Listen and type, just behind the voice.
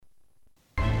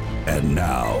And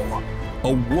now,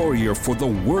 a warrior for the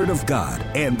Word of God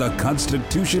and the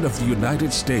Constitution of the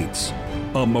United States,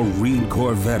 a Marine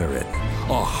Corps veteran,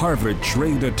 a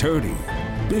Harvard-trained attorney,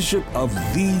 Bishop of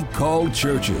the Called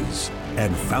Churches,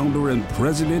 and founder and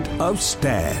president of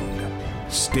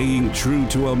STAND. Staying true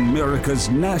to America's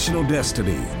national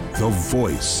destiny, the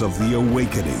voice of the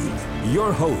awakening.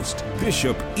 Your host,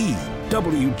 Bishop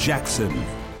E.W. Jackson.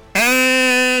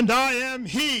 And I am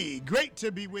he. Great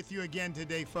to be with you again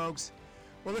today, folks.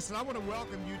 Well, listen, I want to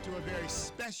welcome you to a very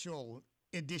special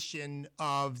edition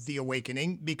of The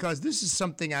Awakening, because this is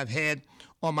something I've had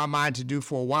on my mind to do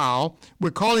for a while.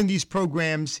 We're calling these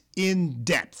programs In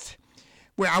Depth,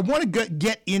 where I want to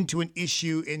get into an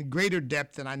issue in greater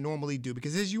depth than I normally do,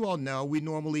 because as you all know, we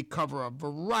normally cover a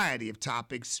variety of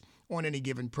topics on any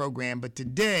given program. But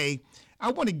today,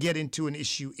 I want to get into an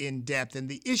issue in depth. And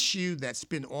the issue that's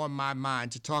been on my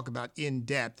mind to talk about in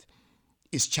depth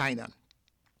is China.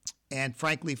 And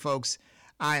frankly, folks,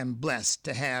 I am blessed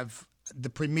to have the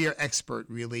premier expert,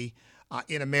 really,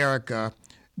 in America.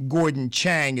 Gordon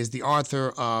Chang is the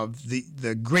author of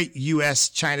the great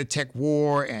U.S.-China Tech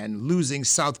War and Losing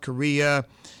South Korea,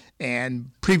 and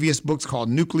previous books called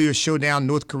Nuclear Showdown,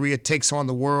 North Korea Takes on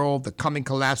the World, The Coming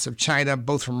Collapse of China,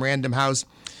 both from Random House.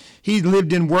 He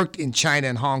lived and worked in China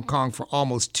and Hong Kong for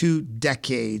almost 2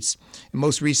 decades, and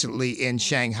most recently in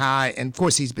Shanghai. And of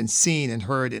course, he's been seen and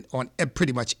heard on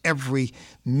pretty much every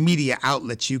media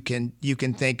outlet you can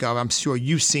think of. I'm sure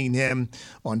you've seen him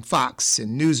on Fox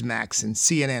and Newsmax and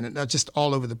CNN and just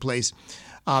all over the place,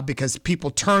 because people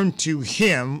turn to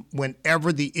him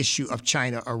whenever the issue of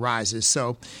China arises.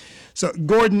 So,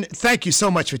 Gordon, thank you so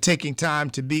much for taking time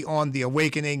to be on The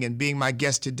Awakening and being my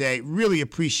guest today. Really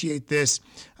appreciate this.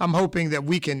 I'm hoping that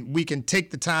we can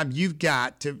take the time you've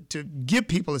got to give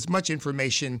people as much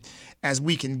information as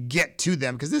we can get to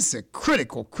them, because this is a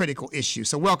critical issue.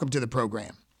 So welcome to the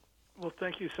program. Well,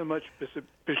 thank you so much,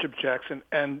 Bishop Jackson.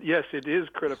 And yes, it is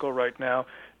critical right now,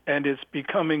 and it's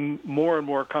becoming more and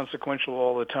more consequential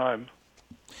all the time.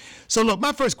 So look,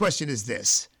 my first question is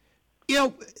this. You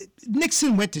know,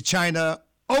 Nixon went to China,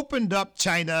 opened up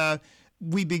China.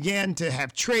 We began to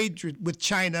have trade with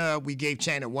China. We gave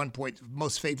China 1 point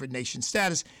most favored nation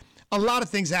status. A lot of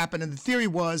things happened, and the theory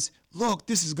was, look,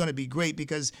 this is going to be great,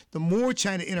 because the more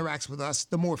China interacts with us,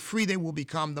 the more free they will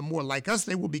become, the more like us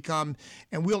they will become,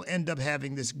 and we'll end up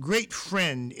having this great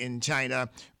friend in China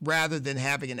rather than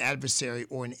having an adversary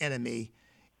or an enemy.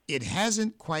 It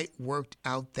hasn't quite worked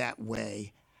out that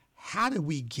way. How do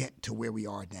we get to where we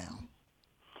are now?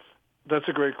 That's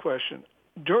a great question.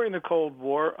 During the Cold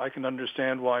War, I can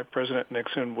understand why President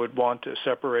Nixon would want to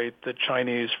separate the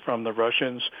Chinese from the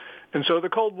Russians. And so the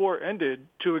Cold War ended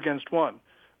 2 against 1,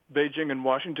 Beijing and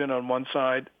Washington on one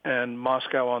side and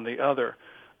Moscow on the other.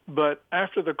 But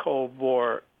after the Cold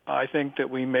War, I think that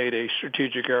we made a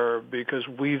strategic error, because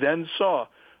we then saw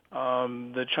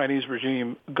the Chinese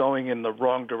regime going in the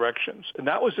wrong directions. And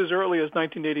that was as early as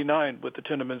 1989 with the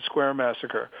Tiananmen Square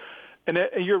massacre. And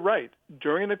you're right.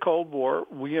 During the Cold War,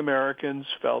 we Americans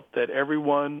felt that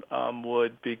everyone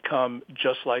would become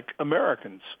just like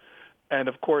Americans. And,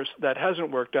 of course, that hasn't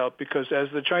worked out, because as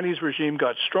the Chinese regime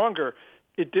got stronger,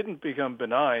 it didn't become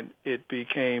benign. It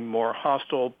became more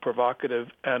hostile, provocative,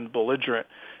 and belligerent.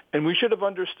 And we should have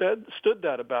understood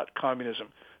that about communism,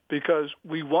 because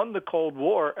we won the Cold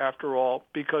War, after all,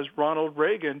 because Ronald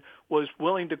Reagan was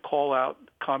willing to call out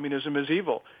communism as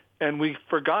evil. And we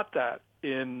forgot that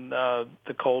in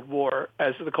the Cold War,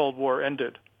 as the Cold War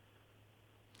ended.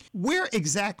 Where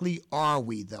exactly are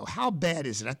we, though? How bad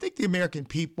is it? I think the American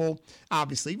people,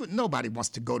 obviously, nobody wants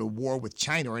to go to war with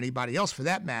China or anybody else for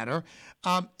that matter.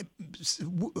 How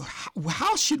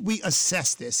should we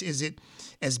assess this? Is it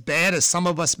as bad as some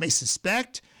of us may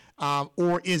suspect?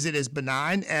 Or is it as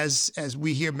benign as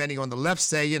we hear many on the left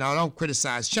say, don't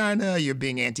criticize China, you're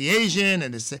being anti-Asian,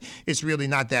 and it's really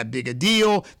not that big a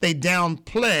deal. They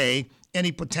downplay any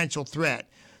potential threat.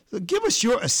 So give us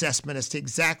your assessment as to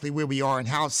exactly where we are and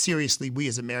how seriously we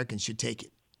as Americans should take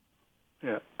it.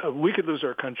 Yeah, we could lose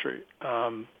our country.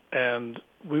 And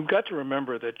we've got to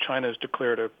remember that China has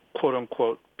declared a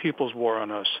quote-unquote people's war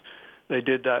on us. They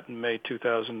did that in May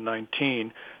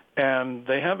 2019. And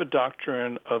they have a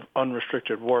doctrine of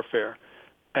unrestricted warfare.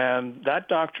 And that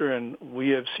doctrine, we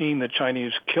have seen the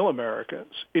Chinese kill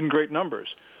Americans in great numbers.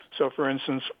 So, for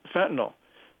instance, fentanyl.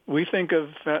 We think of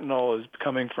fentanyl as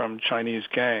coming from Chinese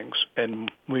gangs,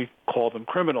 and we call them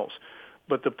criminals.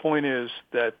 But the point is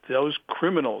that those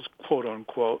criminals, quote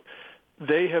unquote,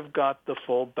 they have got the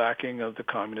full backing of the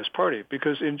Communist Party,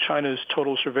 because in China's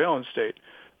total surveillance state,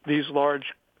 these large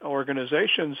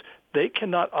organizations, they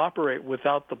cannot operate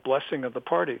without the blessing of the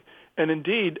party. And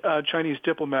indeed, Chinese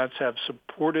diplomats have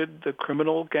supported the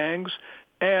criminal gangs,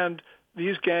 and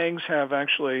these gangs have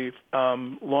actually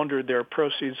laundered their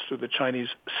proceeds through the Chinese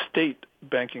state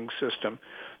banking system.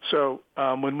 So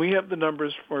when we have the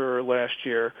numbers for last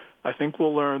year, I think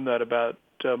we'll learn that about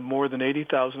more than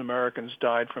 80,000 Americans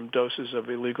died from doses of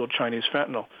illegal Chinese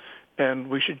fentanyl, and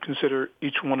we should consider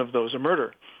each one of those a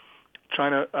murder.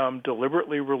 China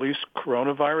deliberately released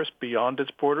coronavirus beyond its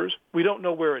borders. We don't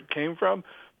know where it came from,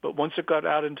 but once it got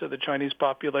out into the Chinese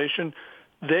population,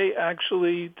 they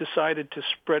actually decided to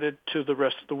spread it to the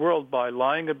rest of the world by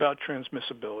lying about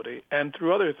transmissibility and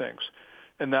through other things.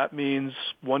 And that means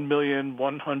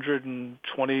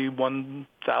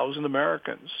 1,121,000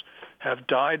 Americans have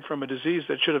died from a disease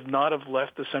that should have not have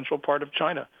left the central part of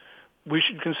China. We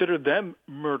should consider them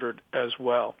murdered as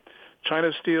well.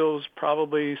 China steals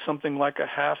probably something like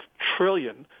 $500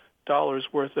 billion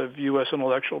worth of U.S.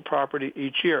 intellectual property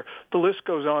each year. The list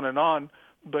goes on,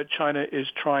 but China is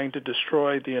trying to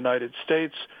destroy the United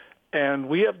States, and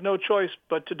we have no choice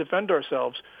but to defend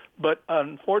ourselves. But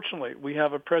unfortunately, we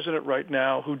have a president right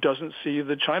now who doesn't see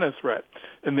the China threat,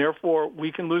 and therefore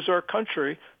we can lose our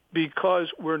country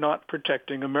because we're not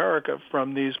protecting America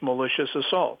from these malicious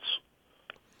assaults.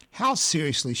 How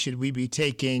seriously should we be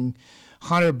taking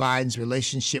Hunter Biden's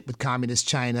relationship with Communist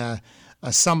China,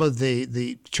 some of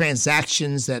the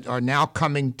transactions that are now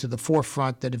coming to the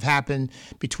forefront that have happened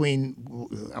between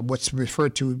what's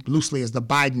referred to loosely as the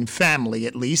Biden family,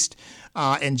 at least,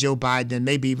 and Joe Biden, and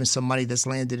maybe even some money that's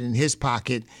landed in his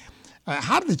pocket?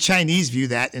 How do the Chinese view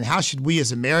that, and how should we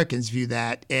as Americans view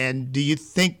that? And do you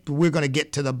think we're going to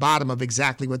get to the bottom of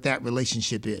exactly what that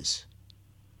relationship is?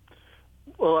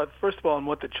 Well, first of all, on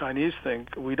what the Chinese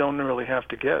think, we don't really have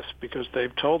to guess because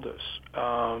they've told us.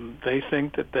 They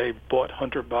think that they bought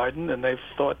Hunter Biden, and they've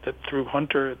thought that through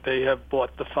Hunter they have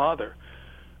bought the father.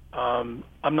 I'm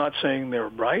not saying they're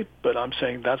right, but I'm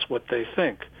saying that's what they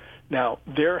think. Now,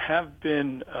 there have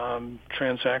been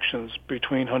transactions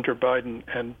between Hunter Biden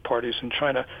and parties in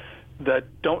China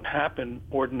that don't happen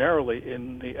ordinarily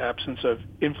in the absence of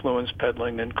influence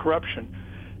peddling and corruption.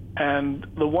 And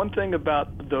the one thing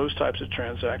about those types of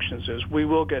transactions is we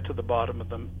will get to the bottom of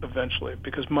them eventually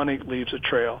because money leaves a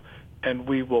trail, and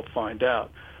we will find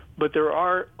out. But there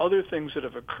are other things that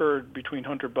have occurred between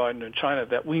Hunter Biden and China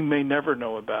that we may never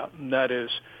know about, and that is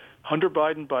Hunter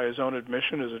Biden, by his own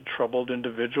admission, is a troubled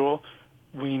individual.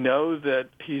 We know that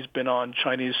he's been on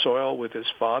Chinese soil with his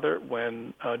father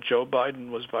when Joe Biden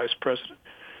was vice president.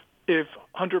 If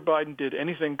Hunter Biden did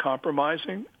anything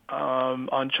compromising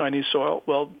on Chinese soil,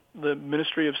 well, the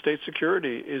Ministry of State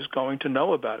Security is going to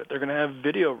know about it. They're going to have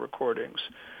video recordings,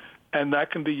 and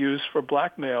that can be used for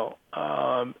blackmail.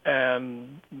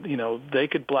 And, you know, they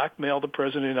could blackmail the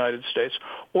President of the United States,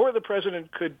 or the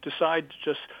President could decide to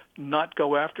just not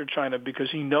go after China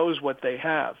because he knows what they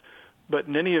have. But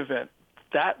in any event,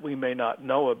 that we may not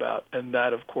know about, and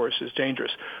that, of course, is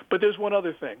dangerous. But there's one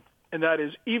other thing, and that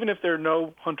is even if there are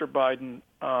no Hunter Biden,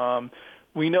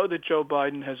 we know that Joe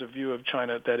Biden has a view of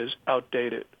China that is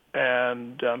outdated,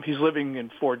 and he's living in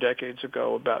 4 decades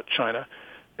ago about China.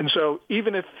 And so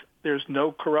even if there's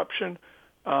no corruption,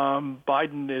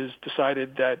 Biden has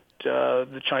decided that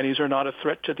the Chinese are not a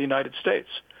threat to the United States.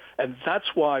 And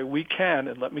that's why we can,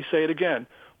 and let me say it again,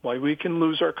 why we can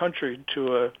lose our country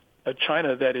to a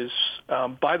China that is,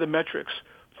 by the metrics,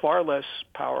 far less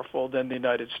powerful than the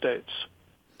United States.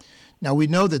 Now, we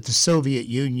know that the Soviet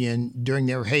Union, during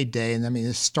their heyday, and I mean,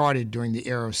 it started during the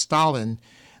era of Stalin,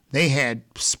 they had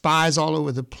spies all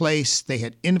over the place. They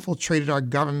had infiltrated our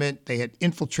government. They had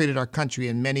infiltrated our country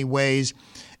in many ways.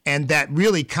 And that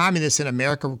really communists in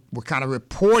America were kind of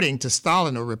reporting to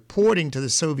Stalin or reporting to the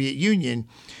Soviet Union.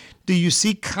 Do you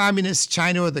see Communist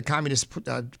China or the Communist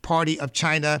Party of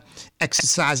China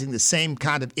exercising the same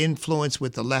kind of influence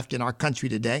with the left in our country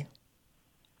today?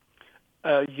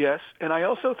 Yes, and I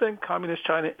also think Communist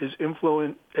China is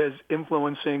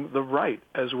influencing the right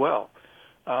as well.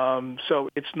 So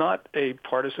it's not a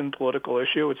partisan political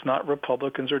issue. It's not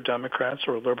Republicans or Democrats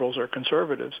or liberals or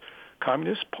conservatives.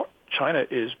 Communist China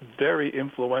is very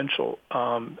influential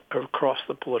across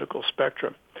the political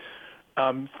spectrum.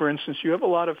 For instance, you have a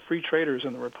lot of free traders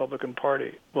in the Republican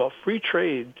Party. Well, free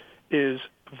trade is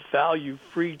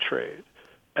value-free trade.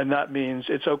 And that means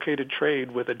it's okay to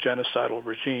trade with a genocidal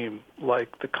regime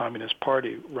like the Communist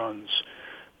Party runs.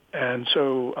 And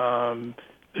so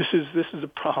this is a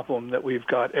problem that we've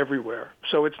got everywhere.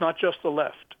 So it's not just the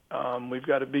left. We've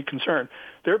got to be concerned.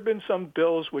 There have been some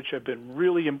bills which have been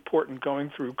really important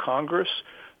going through Congress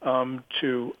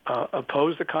to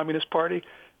oppose the Communist Party,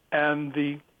 and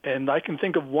the And I can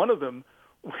think of one of them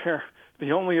where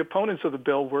the only opponents of the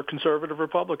bill were conservative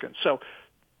Republicans. So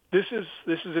this is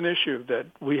an issue that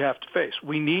we have to face.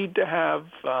 We need to have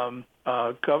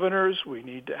governors, we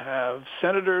need to have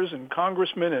senators and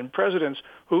congressmen and presidents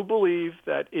who believe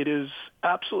that it is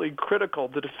absolutely critical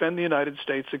to defend the United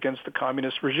States against the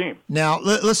communist regime. Now,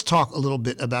 let's talk a little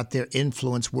bit about their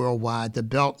influence worldwide. The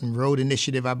Belt and Road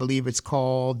Initiative, I believe it's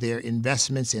called, their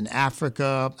investments in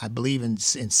Africa, I believe in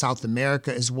South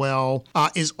America as well.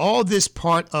 Is all this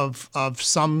part of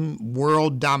some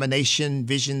world domination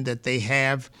vision that they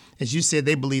have? As you said,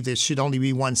 they believe there should only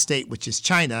be one state, which is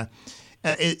China.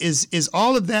 Is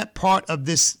all of that part of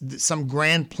this, some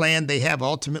grand plan they have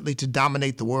ultimately to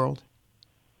dominate the world?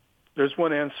 There's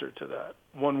one answer to that,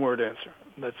 one word answer.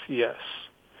 That's yes.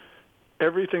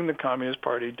 Everything the Communist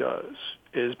Party does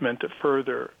is meant to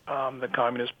further the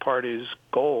Communist Party's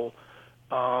goal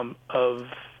of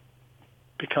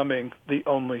becoming the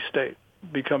only state,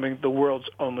 becoming the world's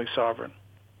only sovereign.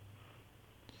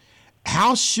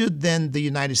 How should then the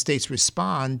United States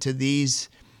respond to these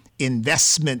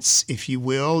investments, if you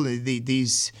will,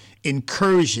 these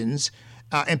incursions?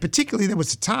 And particularly there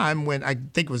was a time when I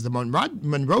think it was the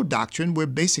Monroe Doctrine where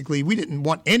basically we didn't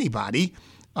want anybody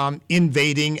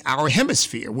invading our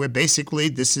hemisphere, where basically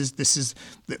this is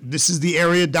the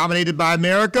area dominated by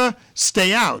America,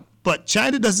 stay out. But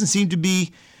China doesn't seem to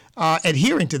be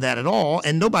adhering to that at all,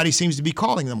 and nobody seems to be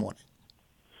calling them on it.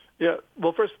 Yeah,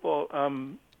 well, first of all,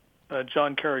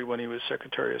 John Kerry, when he was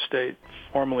Secretary of State,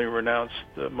 formally renounced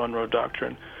the Monroe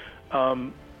Doctrine.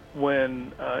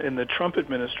 When in the Trump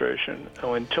administration,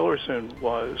 when Tillerson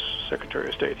was Secretary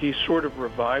of State, he sort of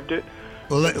revived it.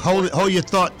 Well, hold your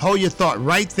thought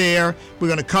right there. We're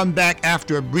going to come back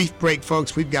after a brief break,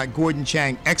 folks. We've got Gordon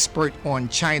Chang, expert on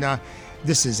China.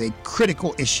 This is a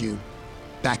critical issue.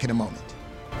 Back in a moment.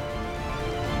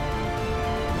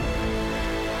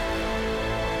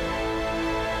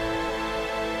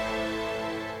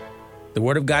 The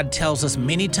Word of God tells us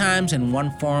many times in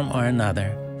one form or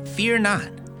another, fear not.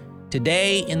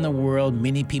 Today in the world,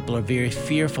 many people are very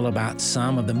fearful about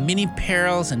some of the many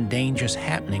perils and dangerous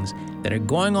happenings that are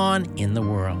going on in the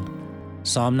world.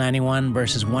 Psalm 91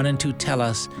 verses 1 and 2 tell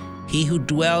us, "He who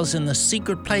dwells in the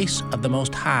secret place of the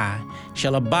Most High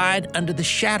shall abide under the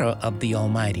shadow of the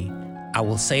Almighty. I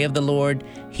will say of the Lord,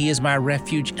 He is my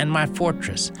refuge and my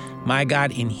fortress. My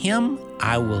God, in Him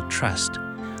I will trust."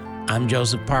 I'm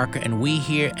Joseph Parker, and we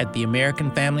here at the American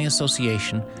Family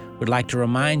Association would like to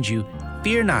remind you,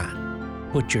 fear not,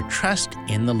 put your trust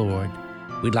in the Lord.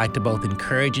 We'd like to both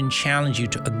encourage and challenge you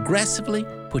to aggressively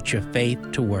put your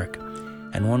faith to work.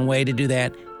 And one way to do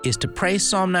that is to pray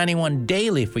Psalm 91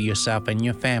 daily for yourself and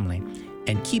your family,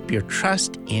 and keep your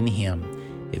trust in Him.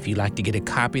 If you'd like to get a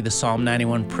copy of the Psalm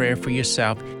 91 prayer for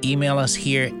yourself, email us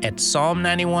here at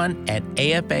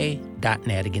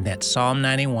psalm91@afa.net. Again, that's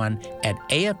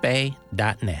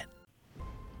psalm91@afa.net.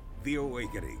 The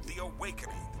Awakening. The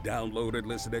Awakening. Download and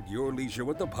listen at your leisure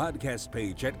with the podcast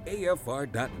page at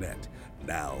afr.net.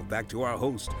 Now, back to our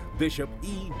host, Bishop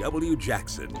E.W.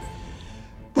 Jackson.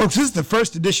 Folks, this is the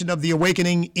first edition of The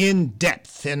Awakening in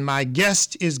Depth, and my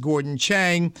guest is Gordon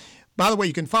Chang. By the way,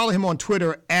 you can follow him on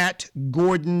Twitter at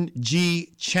Gordon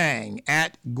G. Chang,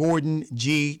 at Gordon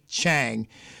G. Chang.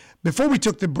 Before we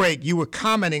took the break, you were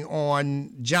commenting on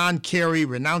John Kerry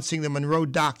renouncing the Monroe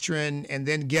Doctrine and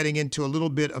then getting into a little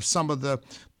bit of some of the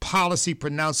policy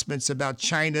pronouncements about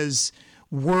China's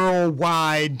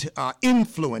worldwide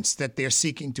influence that they're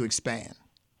seeking to expand.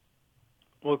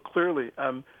 Well, clearly,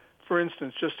 for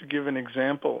instance, just to give an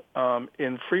example,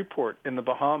 in Freeport in the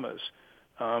Bahamas,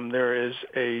 there is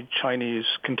a Chinese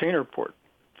container port,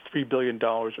 $3 billion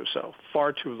or so,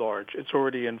 far too large. It's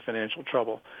already in financial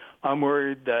trouble. I'm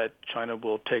worried that China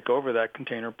will take over that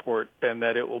container port and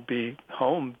that it will be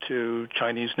home to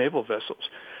Chinese naval vessels.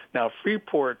 Now,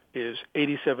 Freeport is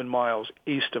 87 miles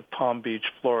east of Palm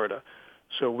Beach, Florida,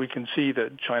 so we can see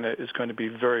that China is going to be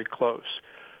very close.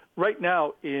 Right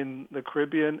now in the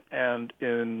Caribbean and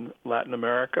in Latin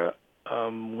America,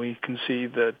 we can see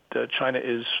that China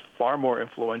is far more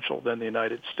influential than the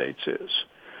United States is.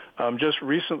 Just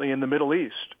recently in the Middle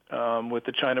East, with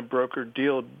the China brokered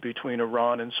deal between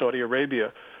Iran and Saudi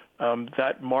Arabia,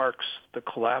 that marks the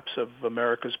collapse of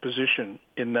America's position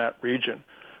in that region.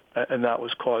 And that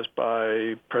was caused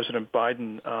by President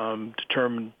Biden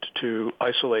determined to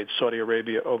isolate Saudi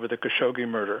Arabia over the Khashoggi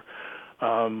murder,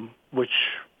 which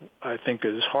I think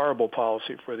is horrible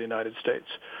policy for the United States.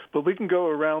 But we can go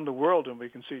around the world and we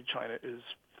can see China is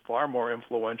far more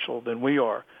influential than we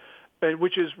are.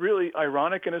 which is really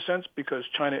ironic in a sense because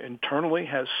China internally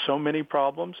has so many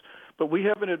problems. But we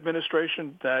have an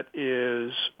administration that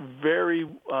is very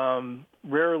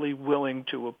rarely willing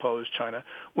to oppose China.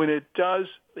 When it does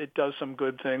some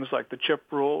good things like the chip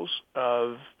rules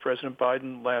of President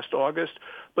Biden last August.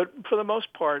 But for the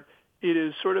most part, it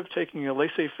is sort of taking a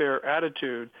laissez-faire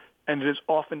attitude, and it is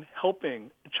often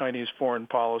helping Chinese foreign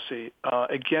policy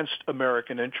against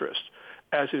American interests,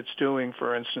 as it's doing,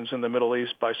 for instance, in the Middle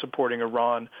East by supporting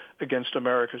Iran against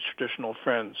America's traditional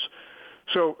friends.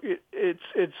 So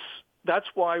that's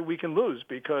why we can lose,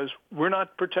 because we're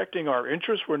not protecting our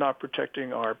interests, we're not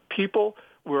protecting our people,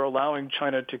 we're allowing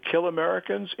China to kill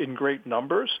Americans in great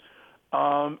numbers,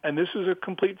 and this is a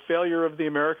complete failure of the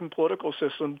American political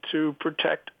system to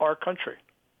protect our country.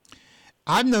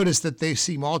 I've noticed that they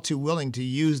seem all too willing to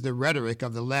use the rhetoric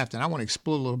of the left, and I want to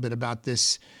explore a little bit about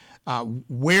this.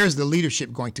 Where's the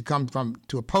leadership going to come from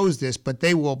to oppose this? But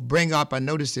they will bring up, I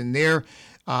noticed in their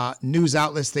news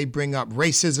outlets, they bring up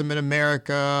racism in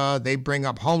America. They bring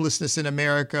up homelessness in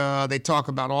America. They talk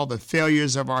about all the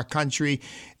failures of our country.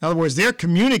 In other words, they're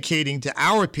communicating to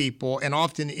our people and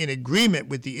often in agreement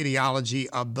with the ideology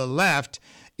of the left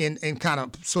in kind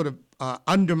of sort of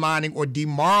undermining or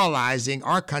demoralizing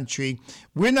our country.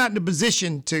 We're not in a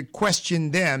position to question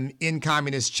them in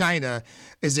communist China.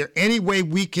 Is there any way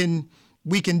we can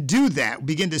do that?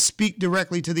 Begin to speak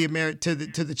directly to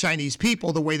the Chinese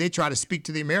people the way they try to speak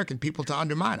to the American people to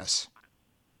undermine us?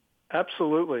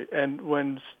 Absolutely. And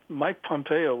when Mike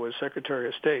Pompeo was Secretary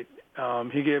of State,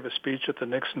 he gave a speech at the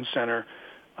Nixon Center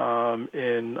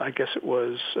in, I guess it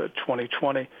was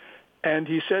 2020. And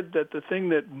he said that the thing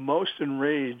that most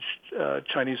enraged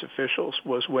Chinese officials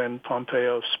was when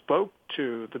Pompeo spoke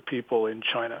to the people in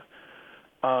China.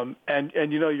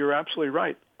 And you know, you're absolutely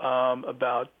right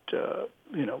about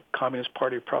Communist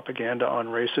Party propaganda on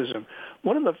racism.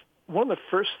 One of the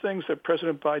first things that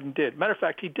President Biden did, matter of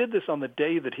fact, he did this on the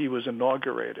day that he was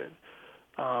inaugurated,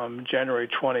 January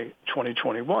 20,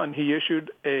 2021. He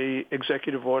issued a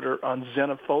executive order on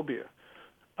xenophobia,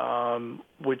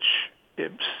 which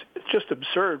it's just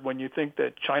absurd when you think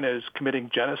that China is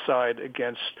committing genocide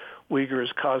against Uyghurs,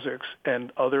 Kazakhs,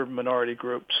 and other minority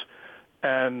groups.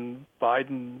 And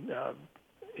Biden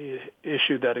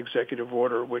issued that executive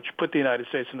order, which put the United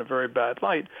States in a very bad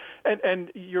light.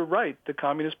 And you're right, the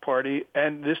Communist Party,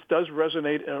 and this does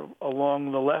resonate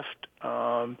along the left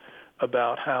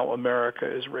about how America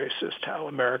is racist, how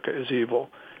America is evil.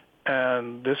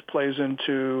 And this plays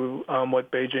into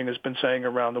what Beijing has been saying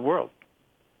around the world.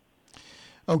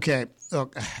 Okay,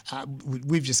 look,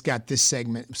 we've just got this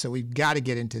segment, so we've got to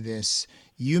get into this.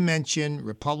 You mentioned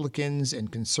Republicans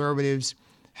and conservatives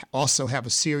also have a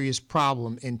serious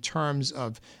problem in terms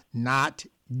of not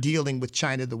dealing with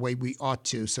China the way we ought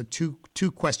to. So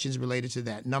two questions related to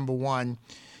that. Number one,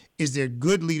 is there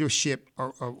good leadership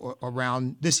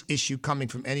around this issue coming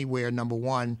from anywhere, number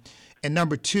one? And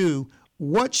number two,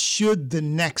 what should the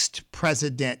next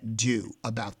president do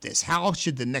about this? How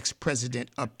should the next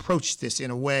president approach this in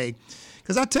a way?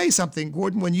 Because I'll tell you something,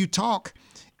 Gordon, when you talk,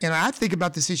 and I think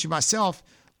about this issue myself,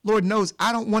 Lord knows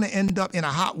I don't want to end up in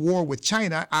a hot war with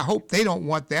China. I hope they don't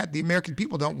want that. The American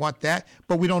people don't want that,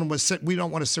 but we don't want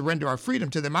to surrender our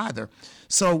freedom to them either.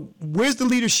 So where's the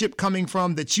leadership coming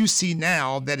from that you see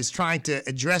now that is trying to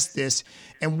address this?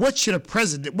 And what should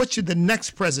the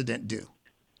next president do?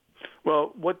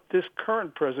 Well, what this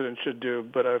current president should do,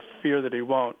 but I fear that he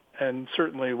won't, and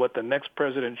certainly what the next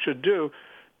president should do,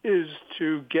 is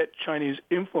to get Chinese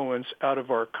influence out of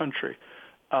our country.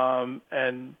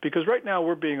 And because right now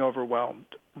we're being overwhelmed.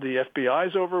 The FBI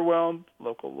is overwhelmed,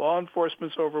 local law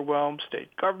enforcement's overwhelmed, state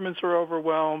governments are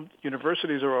overwhelmed,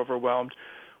 universities are overwhelmed.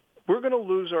 We're going to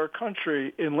lose our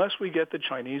country unless we get the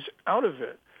Chinese out of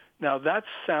it. Now, that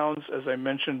sounds, as I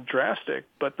mentioned, drastic,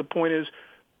 but the point is,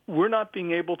 we're not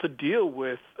being able to deal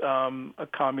with a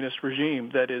communist regime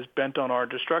that is bent on our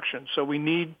destruction. So we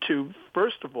need to,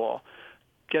 first of all,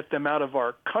 get them out of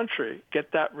our country,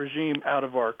 get that regime out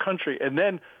of our country. And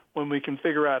then when we can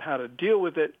figure out how to deal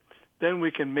with it, then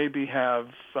we can maybe have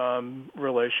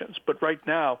relations. But right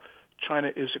now,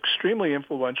 China is extremely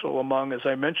influential among, as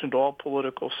I mentioned, all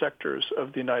political sectors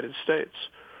of the United States.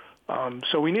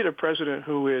 So we need a president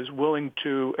who is willing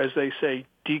to, as they say,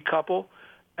 decouple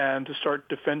and to start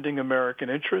defending American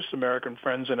interests, American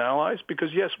friends and allies, because,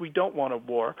 yes, we don't want a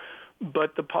war,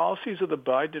 but the policies of the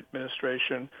Biden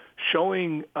administration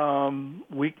showing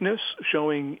weakness,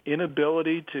 showing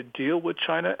inability to deal with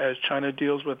China as China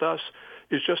deals with us,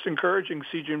 is just encouraging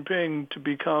Xi Jinping to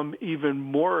become even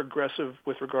more aggressive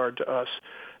with regard to us,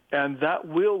 and that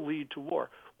will lead to war.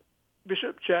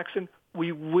 Bishop Jackson,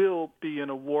 we will be in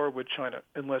a war with China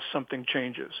unless something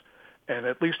changes. And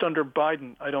at least under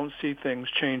Biden, I don't see things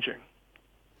changing.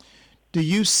 Do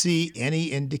you see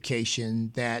any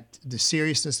indication that the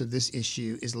seriousness of this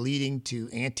issue is leading to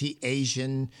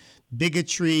anti-Asian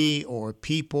bigotry or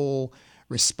people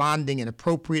responding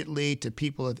inappropriately to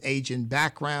people of Asian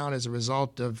background as a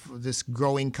result of this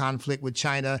growing conflict with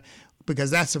China?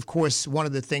 Because that's, of course, one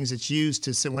of the things that's used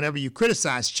to say whenever you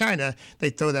criticize China, they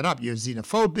throw that up. You're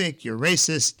xenophobic, you're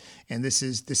racist, and this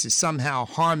is somehow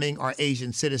harming our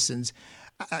Asian citizens.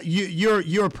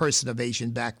 You're a person of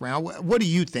Asian background. What do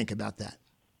you think about that?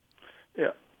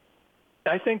 Yeah.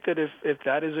 I think that if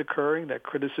that is occurring, that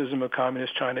criticism of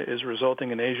communist China is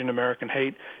resulting in Asian American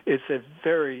hate, it's a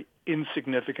very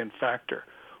insignificant factor.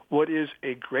 What is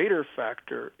a greater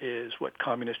factor is what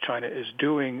communist China is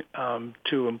doing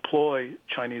to employ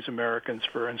Chinese Americans,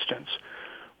 for instance.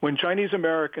 When Chinese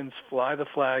Americans fly the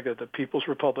flag of the People's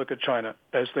Republic of China,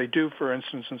 as they do, for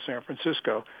instance, in San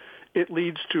Francisco, it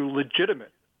leads to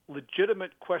legitimate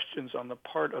questions on the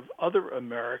part of other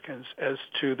Americans as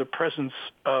to the presence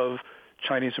of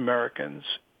Chinese Americans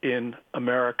in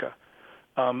America.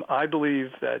 I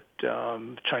believe that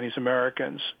Chinese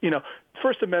Americans,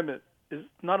 First Amendment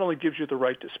not only gives you the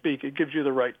right to speak, it gives you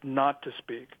the right not to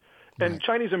speak. And Right.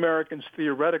 Chinese Americans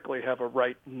theoretically have a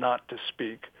right not to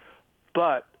speak.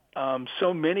 But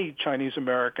so many Chinese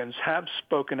Americans have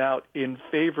spoken out in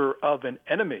favor of an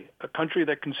enemy, a country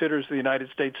that considers the United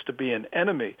States to be an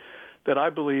enemy, that I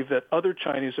believe that other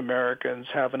Chinese Americans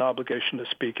have an obligation to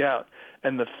speak out.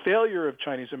 And the failure of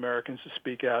Chinese Americans to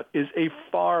speak out is a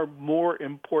far more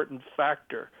important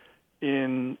factor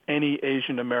in any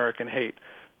Asian American hate,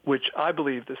 which I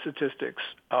believe the statistics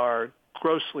are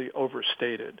grossly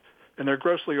overstated. And they're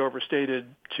grossly overstated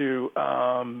to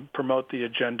promote the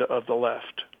agenda of the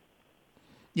left.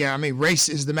 Yeah, I mean, race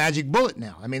is the magic bullet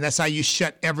now. I mean, that's how you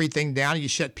shut everything down. You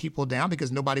shut people down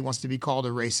because nobody wants to be called a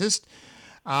racist.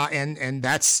 And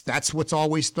that's what's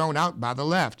always thrown out by the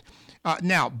left.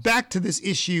 Now, back to this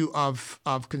issue of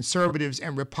conservatives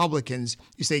and Republicans.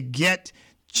 You say, get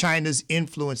China's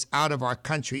influence out of our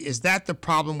country. Is that the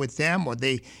problem with them? Are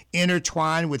they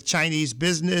intertwined with Chinese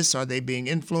business? Are they being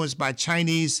influenced by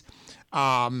Chinese,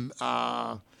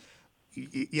 the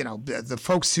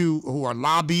folks who are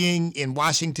lobbying in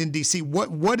Washington, D.C.?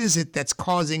 What is it that's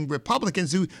causing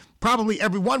Republicans who probably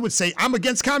everyone would say, I'm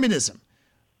against communism?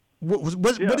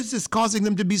 What is this causing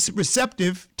them to be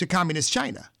receptive to communist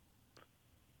China?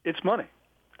 It's money.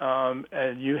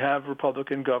 And you have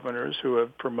Republican governors who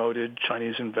have promoted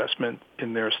Chinese investment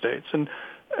in their states. And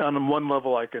on one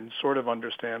level, I can sort of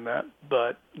understand that,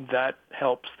 but that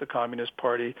helps the Communist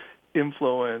Party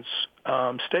influence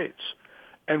states.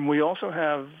 And we also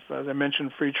have, as I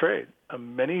mentioned, free trade.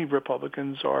 Many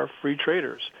Republicans are free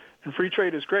traders. And free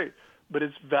trade is great, but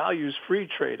it values free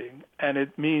trading, and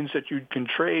it means that you can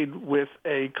trade with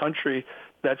a country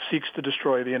that seeks to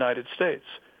destroy the United States.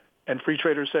 And free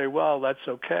traders say, well, that's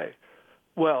okay.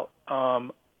 Well,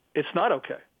 it's not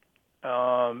okay.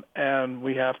 And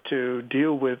we have to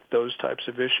deal with those types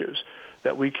of issues,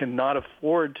 that we cannot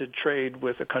afford to trade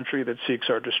with a country that seeks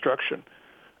our destruction.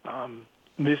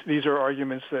 These are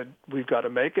arguments that we've got to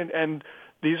make, and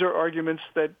these are arguments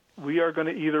that we are going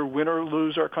to either win or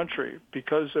lose our country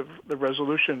because of the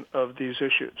resolution of these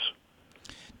issues.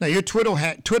 Now, your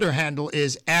Twitter handle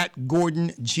is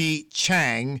 @Gordon G.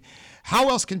 Chang. How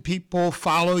else can people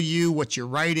follow you, what you're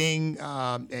writing,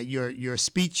 your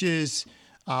speeches,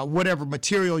 whatever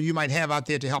material you might have out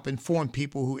there to help inform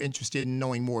people who are interested in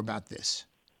knowing more about this?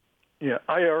 Yeah,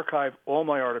 I archive all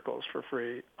my articles for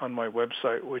free on my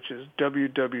website, which is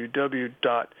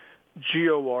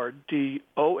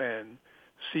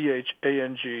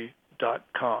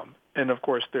www.gordonchang.com. And, of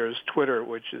course, there's Twitter,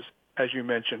 which is, as you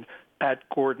mentioned,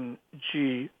 @Gordon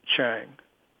G. Chang.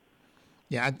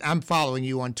 Yeah, I'm following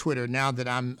you on Twitter now that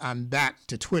I'm back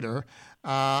to Twitter,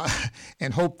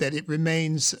 and hope that it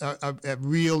remains a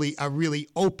really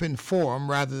open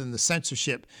forum rather than the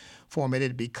censorship forum it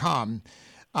had become.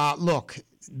 Look,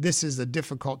 this is a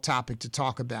difficult topic to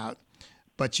talk about,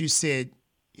 but you said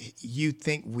you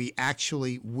think we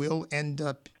actually will end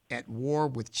up at war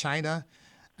with China.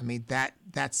 I mean,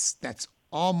 that's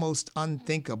almost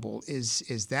unthinkable.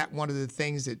 Is that one of the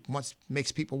things that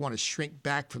makes people want to shrink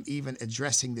back from even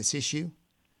addressing this issue?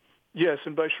 Yes,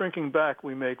 and by shrinking back,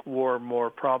 we make war more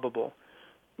probable.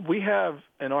 We have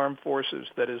an armed forces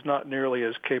that is not nearly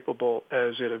as capable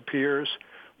as it appears.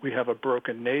 We have a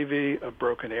broken Navy, a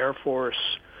broken Air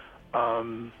Force,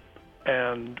 and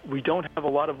we don't have a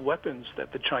lot of weapons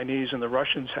that the Chinese and the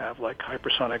Russians have, like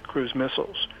hypersonic cruise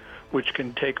missiles, which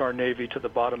can take our Navy to the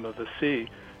bottom of the sea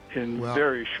in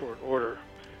very short order.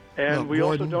 And we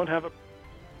Gordon, also don't have a...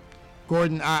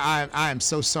 Gordon, I am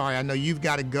so sorry. I know you've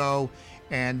got to go,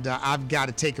 and I've got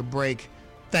to take a break.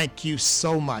 Thank you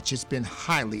so much. It's been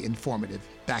highly informative.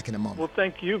 Back in a moment. Well,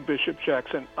 thank you, Bishop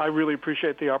Jackson. I really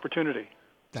appreciate the opportunity.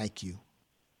 Thank you.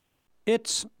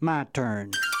 It's my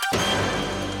turn.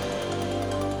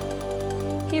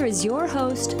 Here is your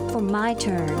host for My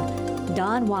Turn,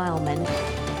 Don Wildman.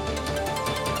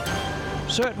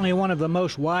 Certainly one of the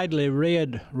most widely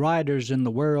read writers in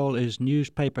the world is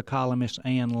newspaper columnist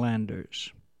Ann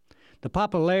Landers. The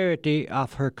popularity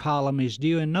of her column is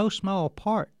due in no small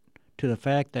part to the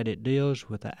fact that it deals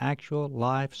with the actual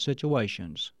life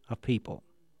situations of people.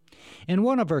 In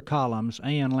one of her columns,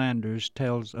 Ann Landers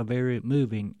tells a very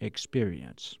moving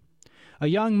experience. A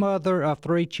young mother of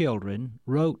 3 children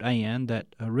wrote Ann that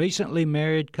a recently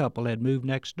married couple had moved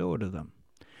next door to them.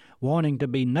 Wanting to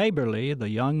be neighborly, the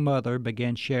young mother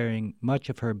began sharing much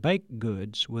of her baked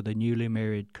goods with the newly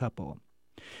married couple.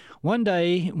 One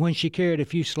day, when she carried a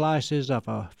few slices of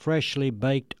a freshly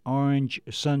baked orange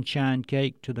sunshine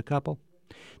cake to the couple,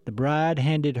 the bride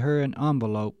handed her an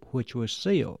envelope which was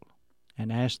sealed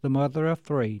and asked the mother of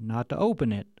 3 not to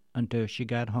open it until she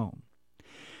got home.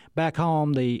 Back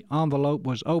home, the envelope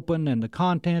was opened and the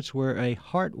contents were a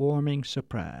heartwarming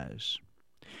surprise.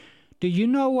 "Do you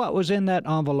know what was in that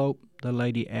envelope?" the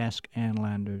lady asked Ann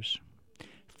Landers.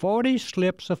 40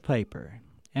 slips of paper,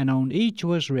 and on each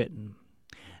was written,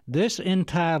 "This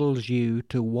entitles you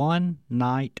to 1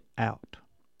 night out.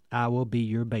 I will be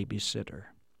your babysitter."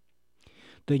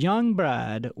 The young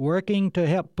bride, working to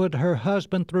help put her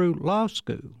husband through law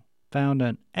school, found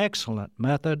an excellent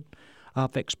method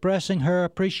of expressing her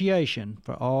appreciation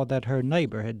for all that her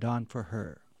neighbor had done for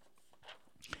her.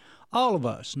 All of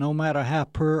us, no matter how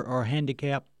poor or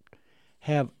handicapped,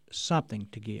 have something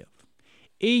to give.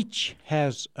 Each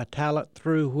has a talent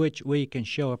through which we can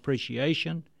show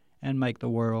appreciation and make the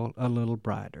world a little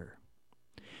brighter.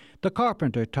 The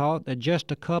carpenter taught that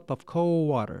just a cup of cold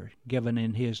water given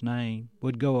in his name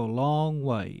would go a long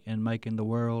way in making the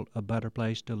world a better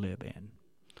place to live in.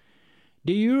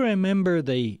 Do you remember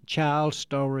the child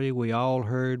story we all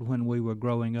heard when we were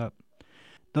growing up?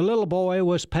 The little boy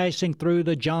was passing through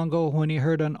the jungle when he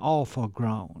heard an awful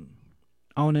groan.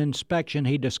 On inspection,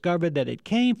 he discovered that it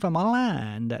came from a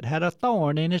lion that had a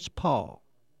thorn in its paw.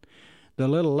 The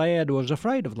little lad was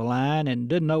afraid of the lion and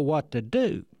didn't know what to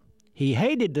do. He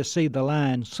hated to see the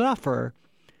lion suffer,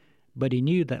 but he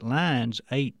knew that lions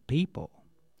ate people.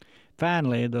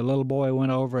 Finally, the little boy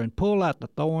went over and pulled out the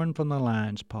thorn from the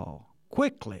lion's paw.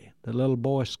 Quickly, the little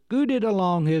boy scooted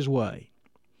along his way.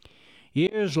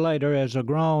 Years later, as a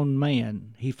grown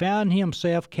man, he found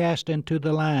himself cast into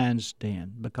the lion's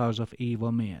den because of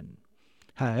evil men.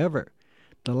 However,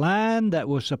 the lion that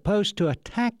was supposed to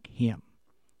attack him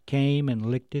came and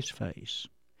licked his face.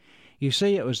 You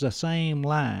see, it was the same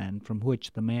lion from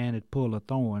which the man had pulled a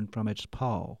thorn from its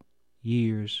paw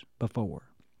years before.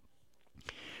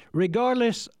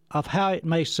 Regardless of how it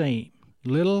may seem,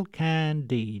 little kind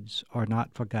deeds are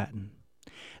not forgotten.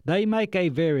 They make a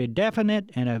very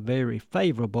definite and a very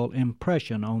favorable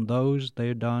impression on those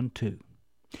they're done to.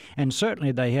 And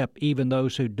certainly they help even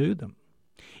those who do them.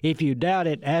 If you doubt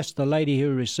it, ask the lady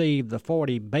who received the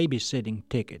 40 babysitting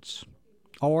tickets.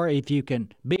 Or if you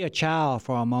can be a child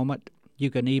for a moment, you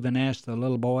can even ask the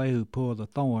little boy who pulled the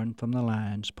thorn from the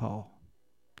lion's paw.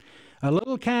 A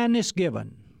little kindness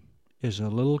given is a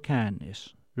little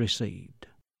kindness received.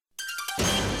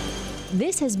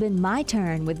 This has been My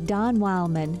Turn with Don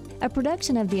Wildman, a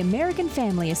production of the American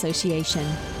Family Association.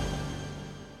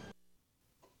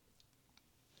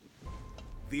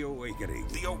 The Awakening.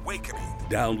 The Awakening.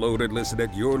 Download and listen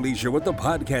at your leisure with the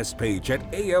podcast page at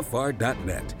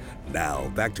afr.net. Now,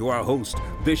 back to our host,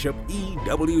 Bishop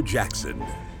E.W. Jackson.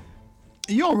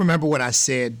 You all remember what I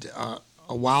said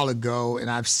a while ago, and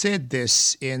I've said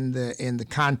this in the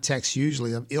context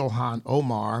usually of Ilhan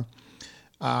Omar,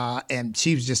 and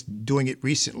she was just doing it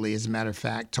recently, as a matter of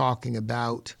fact, talking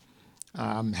about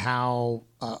how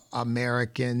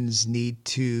Americans need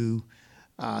to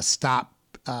stop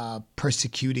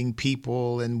persecuting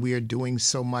people, and we are doing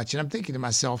so much. And I'm thinking to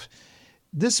myself,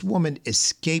 this woman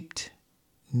escaped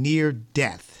near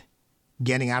death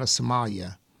getting out of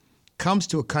Somalia, comes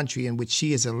to a country in which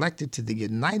she is elected to the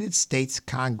United States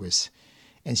Congress,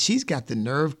 and she's got the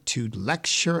nerve to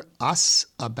lecture us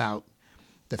about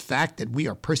the fact that we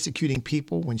are persecuting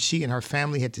people when she and her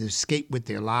family had to escape with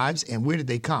their lives. And where did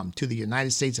they come? To the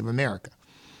United States of America.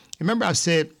 Remember, I've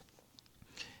said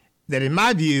that in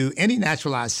my view, any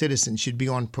naturalized citizen should be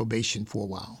on probation for a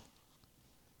while.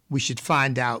 We should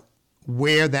find out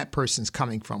where that person's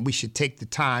coming from. We should take the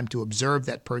time to observe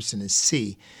that person and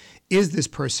see is this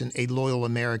person a loyal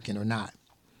American or not?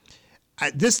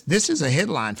 This is a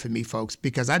headline for me, folks,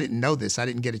 because I didn't know this. I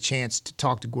didn't get a chance to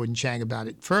talk to Gordon Chang about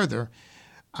it further.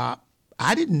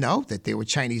 I didn't know that there were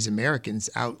Chinese Americans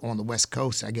out on the West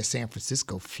Coast, I guess San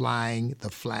Francisco, flying the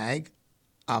flag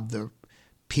of the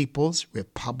People's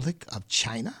Republic of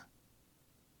China.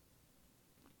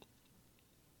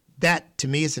 That, to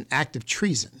me, is an act of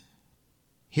treason.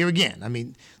 Here again, I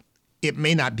mean, it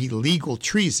may not be legal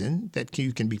treason that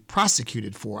you can be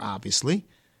prosecuted for, obviously,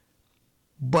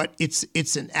 but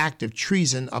it's an act of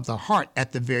treason of the heart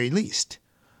at the very least.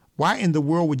 Why in the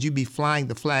world would you be flying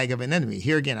the flag of an enemy?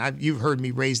 Here again, you've heard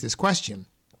me raise this question.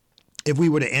 If we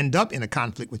were to end up in a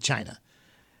conflict with China,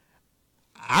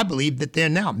 I believe that there are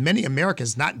now many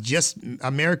Americans, not just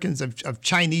Americans of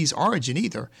Chinese origin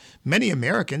either, many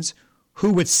Americans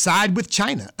who would side with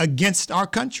China against our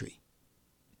country.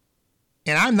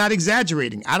 And I'm not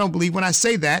exaggerating. I don't believe when I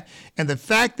say that. And the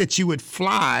fact that you would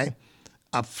fly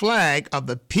a flag of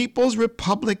the People's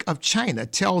Republic of China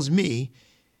tells me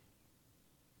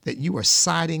that you are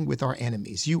siding with our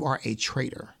enemies. You are a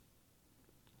traitor.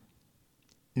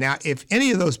 Now, if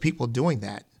any of those people doing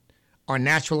that are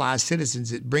naturalized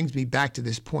citizens, it brings me back to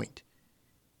this point.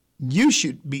 You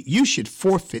should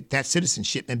forfeit that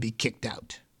citizenship and be kicked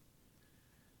out.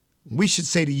 We should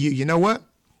say to you, you know what?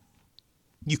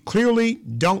 You clearly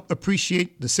don't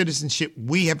appreciate the citizenship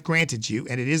we have granted you,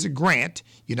 and it is a grant.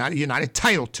 You're not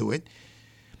entitled to it,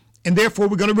 and therefore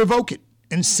we're going to revoke it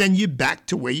and send you back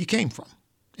to where you came from.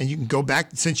 And you can go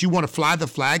back, since you want to fly the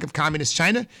flag of Communist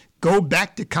China, go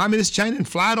back to Communist China and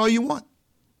fly it all you want.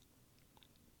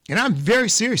 And I'm very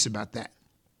serious about that.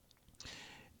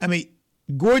 I mean,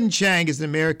 Gordon Chang is an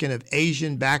American of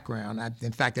Asian background.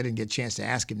 In fact, I didn't get a chance to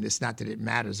ask him this, not that it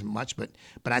matters much, but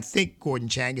I think Gordon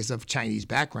Chang is of Chinese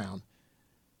background.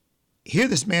 Here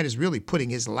this man is really putting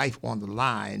his life on the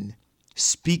line,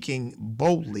 speaking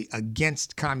boldly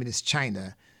against Communist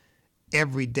China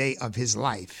every day of his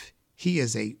life. He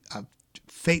is a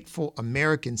faithful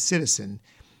American citizen,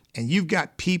 and you've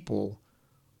got people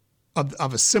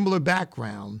of a similar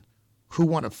background who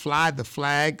want to fly the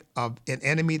flag of an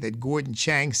enemy that Gordon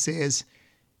Chang says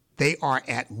they are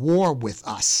at war with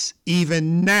us.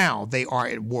 Even now, they are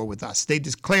at war with us. They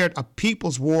declared a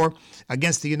people's war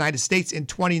against the United States in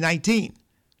 2019.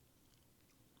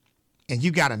 And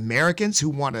you've got Americans who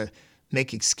want to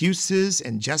make excuses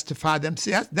and justify them.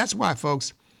 See, that's why,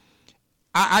 folks,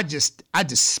 I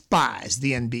despise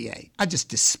the NBA. I just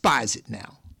despise it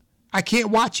now. I can't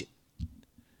watch it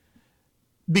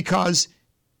because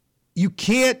you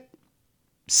can't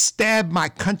stab my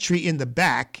country in the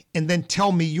back and then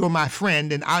tell me you're my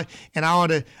friend and I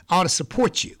ought to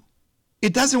support you.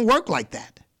 It doesn't work like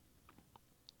that.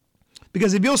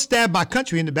 Because if you'll stab my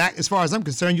country in the back, as far as I'm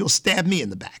concerned, you'll stab me in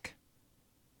the back.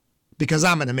 Because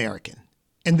I'm an American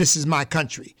and this is my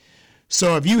country.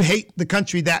 So if you hate the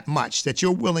country that much that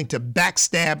you're willing to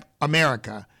backstab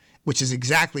America, which is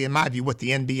exactly, in my view, what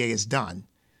the NBA has done,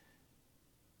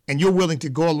 and you're willing to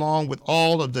go along with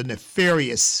all of the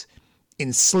nefarious,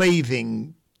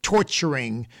 enslaving,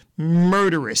 torturing,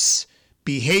 murderous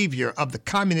behavior of the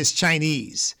communist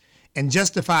Chinese and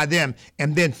justify them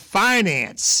and then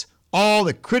finance all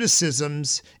the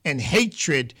criticisms and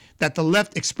hatred that the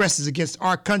left expresses against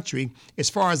our country, as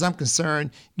far as I'm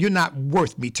concerned, you're not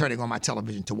worth me turning on my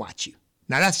television to watch you.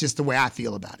 Now, that's just the way I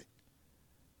feel about it.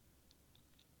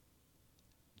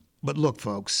 But look,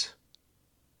 folks,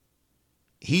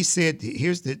 he said,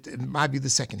 might be the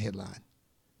second headline.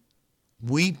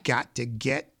 We've got to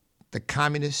get the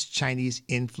communist Chinese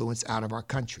influence out of our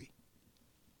country.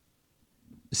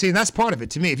 See, and that's part of it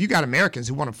to me. If you got Americans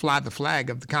who want to fly the flag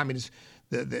of the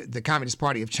Communist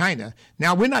Party of China,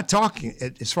 now we're not talking,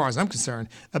 as far as I'm concerned,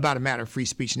 about a matter of free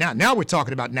speech. Now we're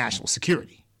talking about national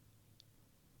security.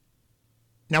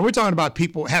 Now we're talking about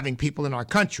having people in our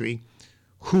country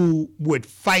who would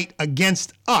fight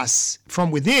against us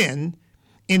from within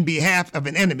in behalf of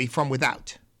an enemy from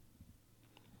without.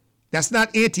 That's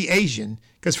not anti-Asian,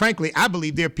 because frankly, I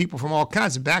believe there are people from all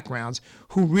kinds of backgrounds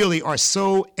who really are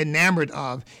so enamored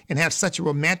of and have such a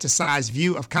romanticized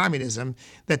view of communism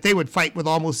that they would fight with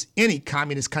almost any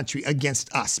communist country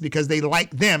against us because they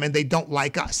like them and they don't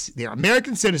like us. They're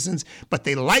American citizens, but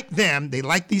they like them, they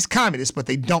like these communists, but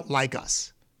they don't like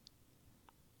us.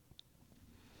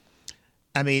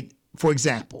 I mean, for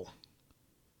example,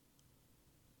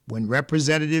 when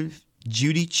Representative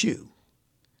Judy Chu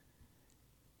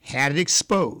had it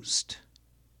exposed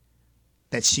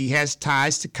that she has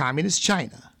ties to Communist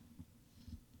China,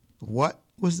 what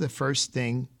was the first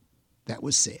thing that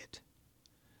was said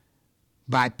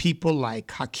by people like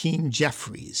Hakeem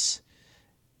Jeffries,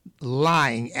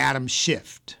 lying Adam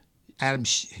Schiff,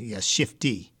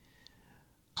 Schiff-D,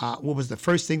 what was the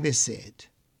first thing they said?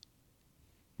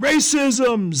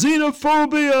 Racism,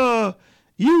 xenophobia,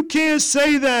 you can't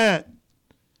say that.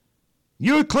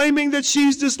 You're claiming that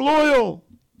she's disloyal.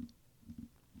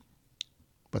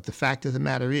 But the fact of the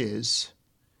matter is,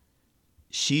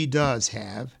 she does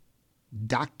have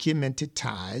documented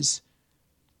ties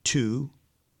to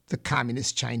the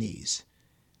communist Chinese.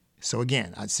 So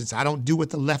again, since I don't do what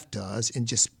the left does and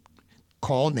just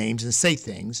call names and say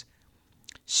things,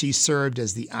 she served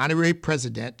as the honorary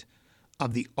president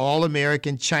of the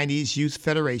All-American Chinese Youth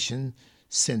Federation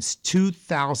since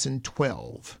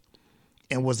 2012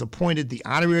 and was appointed the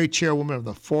honorary chairwoman of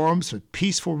the Forums for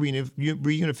Peaceful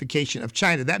Reunification of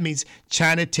China. That means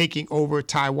China taking over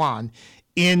Taiwan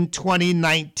in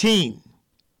 2019.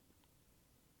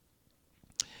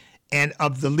 And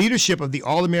of the leadership of the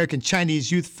All-American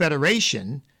Chinese Youth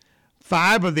Federation,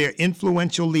 5 of their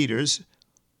influential leaders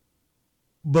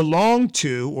belong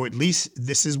to, or at least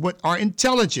this is what our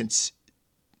intelligence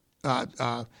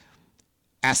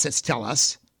assets tell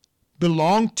us,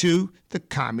 belong to the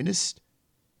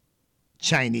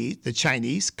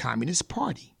Chinese Communist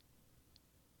Party.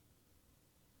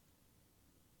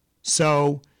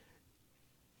 So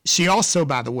she also,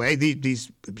 by the way,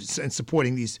 these in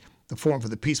supporting the Forum for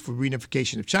the Peaceful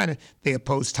Reunification of China, they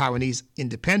oppose Taiwanese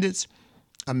independence.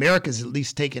 America's at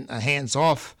least taken a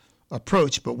hands-off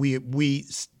approach, but we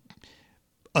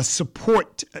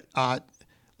support.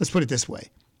 Let's put it this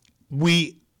way: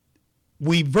 we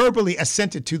verbally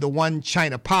assented to the one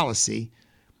China policy,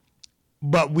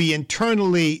 but we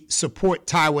internally support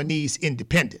Taiwanese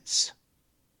independence.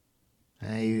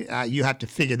 You have to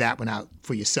figure that one out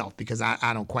for yourself, because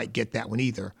I don't quite get that one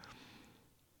either.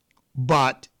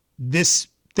 But this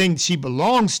thing she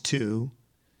belongs to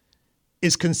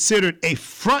is considered a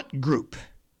front group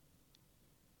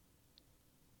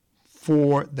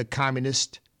for the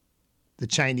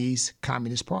Chinese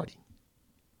Communist Party.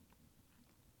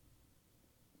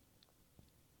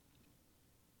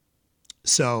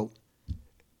 So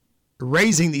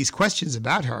raising these questions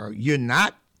about her, you're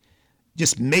not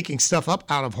just making stuff up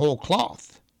out of whole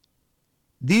cloth.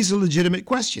 These are legitimate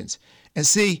questions. And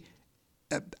see,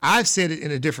 I've said it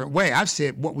in a different way. I've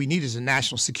said what we need is a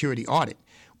national security audit,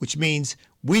 which means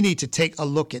we need to take a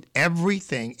look at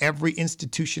everything, every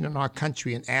institution in our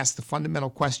country, and ask the fundamental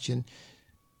question: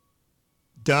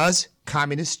 does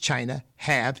communist China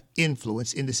have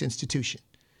influence in this institution?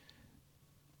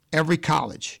 Every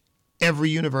college, every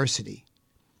university,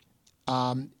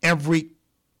 every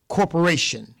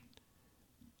corporation,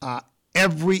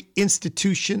 every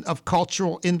institution of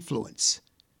cultural influence.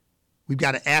 We've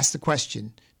got to ask the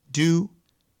question,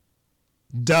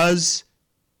 does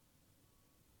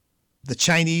the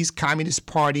Chinese Communist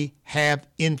Party have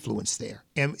influence there?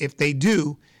 And if they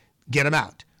do, get them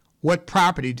out. What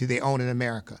property do they own in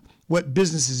America? What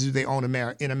businesses do they own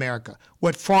in America?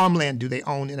 What farmland do they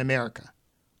own in America?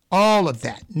 All of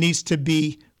that needs to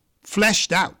be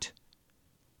fleshed out,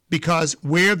 because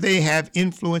where they have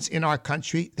influence in our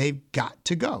country, they've got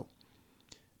to go.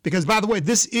 Because, by the way,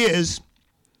 this is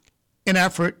an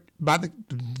effort by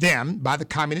the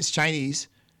communist Chinese,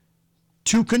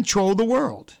 to control the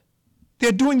world.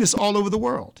 They're doing this all over the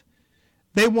world.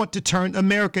 They want to turn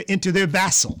America into their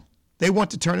vassal. They want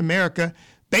to turn America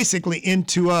basically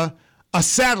into a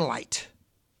satellite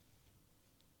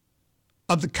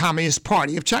of the Communist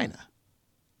Party of China.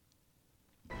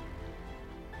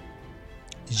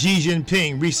 Xi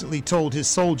Jinping recently told his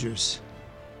soldiers,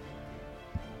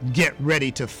 "Get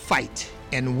ready to fight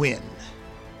and win."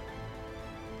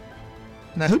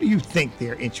 Now, who do you think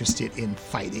they're interested in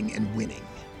fighting and winning?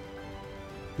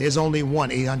 There's only one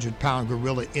 800-pound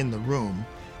gorilla in the room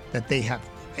that they have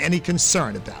any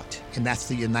concern about, and that's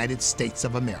the United States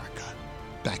of America.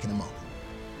 Back in a moment.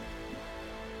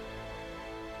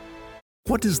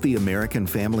 What does the American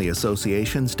Family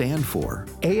Association stand for?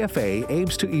 AFA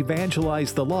aims to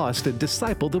evangelize the lost and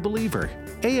disciple the believer.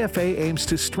 AFA aims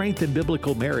to strengthen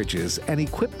biblical marriages and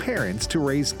equip parents to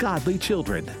raise godly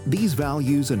children. These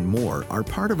values and more are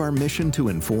part of our mission to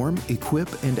inform,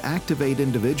 equip, and activate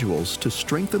individuals to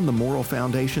strengthen the moral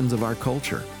foundations of our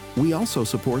culture. We also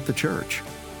support the church.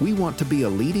 We want to be a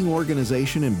leading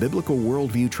organization in biblical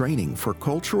worldview training for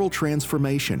cultural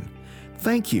transformation.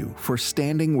 Thank you for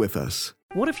standing with us.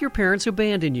 What if your parents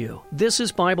abandon you? This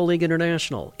is Bible League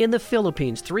International. In the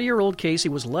Philippines, 3-year-old Casey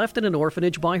was left in an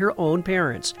orphanage by her own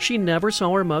parents. She never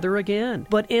saw her mother again.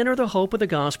 But enter the hope of the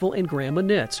gospel in Grandma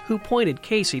Nitz, who pointed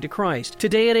Casey to Christ.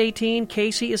 Today at 18,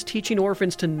 Casey is teaching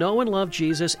orphans to know and love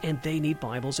Jesus, and they need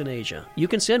Bibles in Asia. You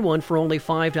can send one for only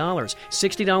 $5.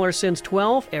 $60 sends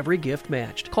 12, every gift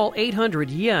matched. Call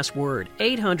 800-YES-WORD,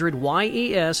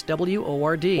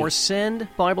 800-YES-WORD, or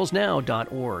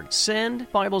sendbiblesnow.org.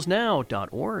 Sendbiblesnow.org.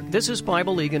 This is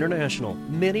Bible League International.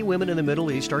 Many women in the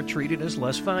Middle East are treated as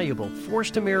less valuable,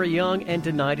 forced to marry young, and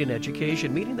denied an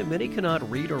education, meaning that many cannot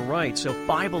read or write. So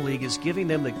Bible League is giving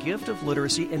them the gift of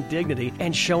literacy and dignity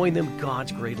and showing them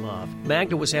God's great love.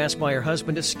 Magda was asked by her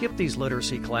husband to skip these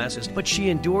literacy classes, but she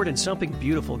endured and something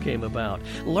beautiful came about.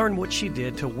 Learn what she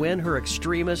did to win her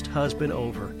extremist husband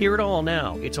over. Hear it all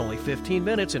now. It's only 15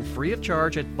 minutes and free of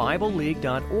charge at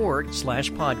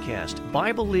BibleLeague.org/podcast.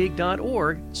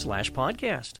 BibleLeague.org/podcast.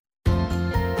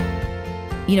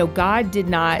 You know, God did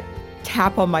not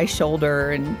tap on my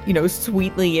shoulder and,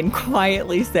 sweetly and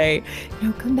quietly say,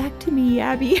 come back to me,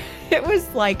 Abby. It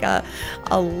was like a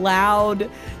loud,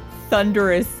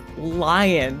 thunderous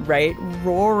lion, right,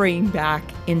 roaring back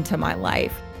into my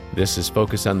life. This is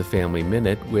Focus on the Family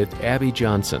Minute with Abby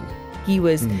Johnson. He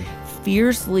was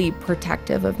fiercely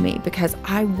protective of me because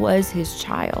I was his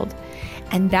child.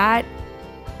 And that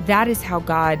is how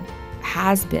God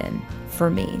has been for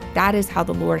me. That is how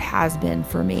the Lord has been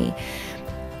for me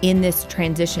in this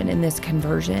transition, in this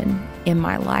conversion in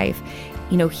my life.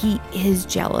 He is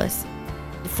jealous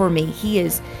for me. He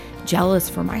is jealous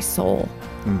for my soul,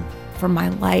 for my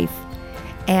life.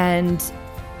 And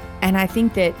I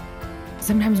think that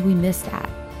sometimes we miss that.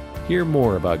 Hear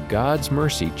more about God's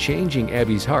mercy changing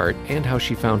Abby's heart and how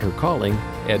she found her calling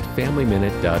at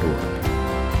FamilyMinute.org.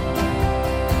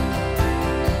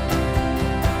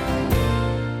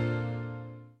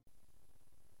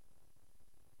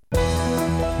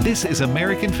 This is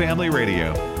American Family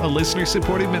Radio, a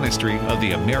listener-supported ministry of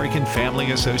the American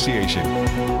Family Association.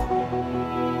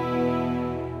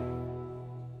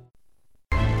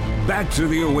 Back to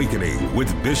the Awakening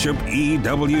with Bishop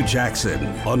E.W. Jackson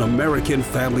on American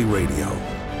Family Radio.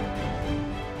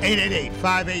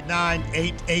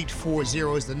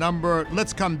 888-589-8840 is the number.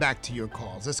 Let's come back to your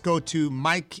calls. Let's go to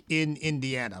Mike in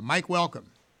Indiana. Mike,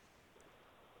 welcome.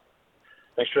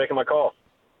 Thanks for taking my call.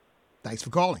 Thanks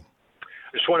for calling.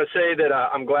 I just want to say that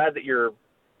I'm glad that you're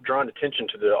drawing attention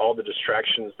to all the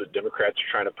distractions that Democrats are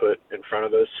trying to put in front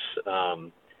of us.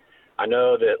 I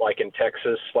know that, like in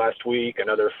Texas last week,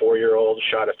 another 4-year-old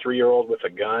shot a 3-year-old with a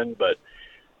gun, but,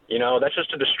 that's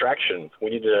just a distraction.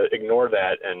 We need to ignore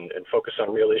that and focus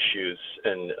on real issues.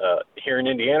 And here in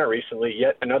Indiana recently,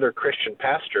 yet another Christian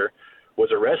pastor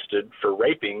was arrested for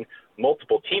raping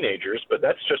multiple teenagers, but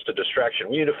that's just a distraction.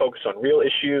 We need to focus on real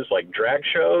issues like drag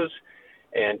shows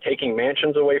and taking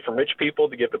mansions away from rich people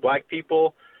to give to black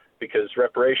people, because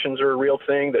reparations are a real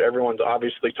thing that everyone's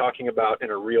obviously talking about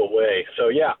in a real way. So,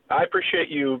 yeah, I appreciate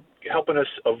you helping us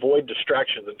avoid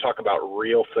distractions and talk about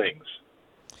real things.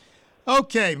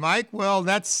 Okay, Mike. Well,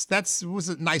 that was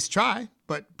a nice try,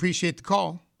 but appreciate the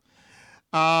call.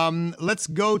 Let's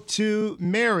go to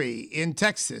Mary in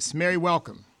Texas. Mary,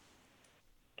 welcome.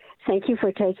 Thank you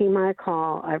for taking my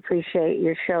call. I appreciate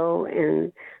your show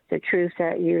and the truth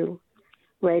that you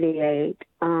radiate.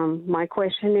 My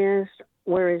question is,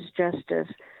 where is justice?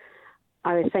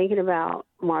 I was thinking about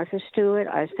Martha Stewart.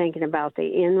 I was thinking about the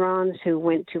Enrons who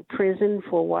went to prison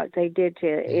for what they did to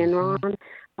Enron.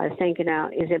 I was thinking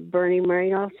out, is it Bernie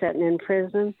Madoff sitting in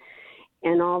prison?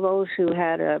 And all those who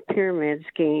had a pyramid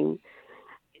scheme.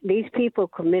 These people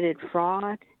committed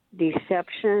fraud,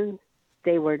 deception.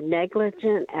 They were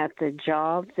negligent at the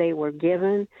job they were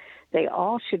given. They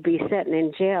all should be sitting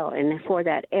in jail. And for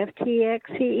that FTX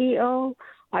CEO,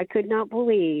 I could not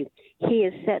believe he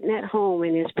is sitting at home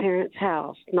in his parents'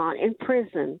 house, not in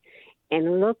prison.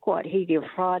 And look what he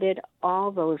defrauded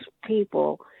all those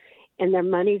people, and their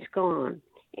money's gone.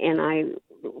 And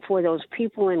for those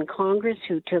people in Congress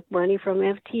who took money from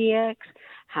FTX,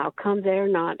 how come they're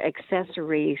not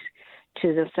accessories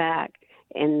to the fact?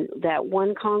 And that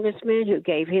one congressman who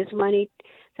gave his money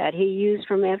that he used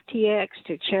from FTX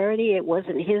to charity, it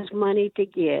wasn't his money to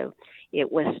give.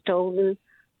 It was stolen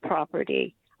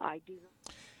property.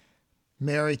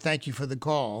 Mary, thank you for the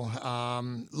call.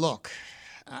 Look,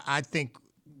 I think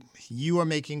you are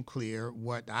making clear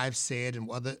what I've said and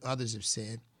what others have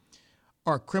said.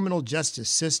 Our criminal justice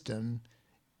system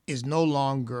is no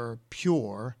longer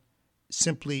pure,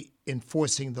 simply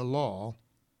enforcing the law.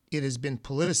 It has been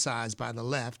politicized by the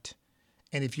left.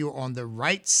 And if you're on the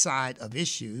right side of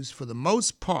issues, for the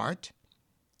most part,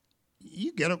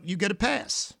 you get a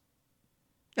pass.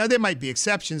 Now there might be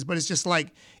exceptions, but it's just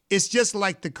like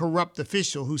the corrupt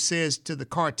official who says to the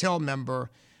cartel member,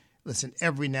 "Listen,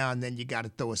 every now and then you got to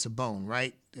throw us a bone,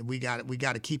 right? We got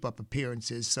to keep up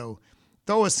appearances. So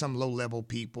throw us some low-level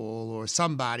people or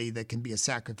somebody that can be a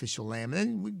sacrificial lamb, and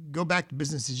then we go back to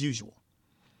business as usual."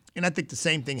 And I think the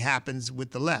same thing happens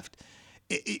with the left.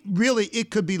 It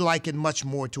could be likened much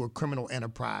more to a criminal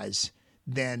enterprise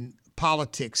than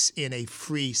politics in a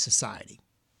free society.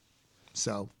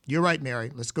 So you're right,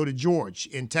 Mary. Let's go to George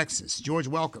in Texas. George,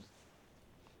 welcome.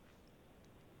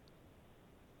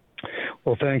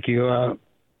 Well, thank you.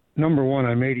 Number one,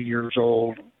 I'm 80 years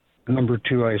old. Number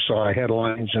two, I saw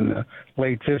headlines in the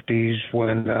late 50s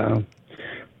when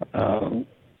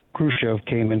Khrushchev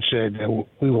came and said that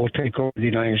we will take over the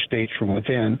United States from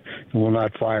within and will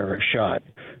not fire a shot.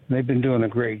 And they've been doing a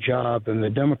great job, and the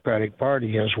Democratic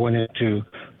Party has went into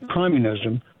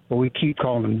communism, but we keep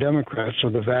calling them Democrats, so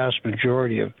the vast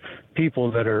majority of people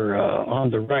that are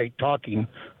on the right talking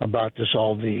about this,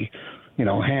 all the,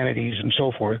 Hannitys and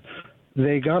so forth,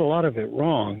 they got a lot of it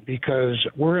wrong because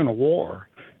we're in a war.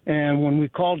 And when we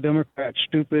call Democrats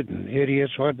stupid and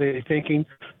idiots, what are they thinking?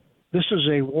 This is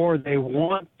a war. They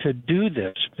want to do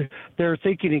this. They're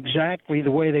thinking exactly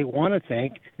the way they want to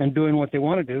think and doing what they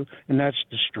want to do, and that's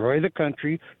destroy the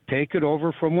country, take it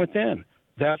over from within.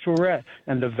 That's where we're at.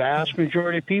 And the vast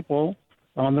majority of people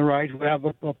on the right who have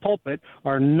a pulpit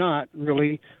are not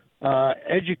really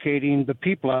educating the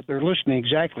people out there listening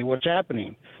exactly what's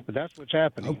happening. But that's what's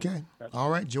happening. Okay.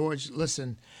 All right, George.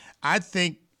 Listen, I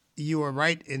think you are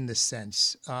right in the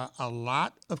sense a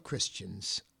lot of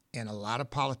Christians and a lot of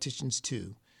politicians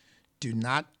too do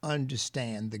not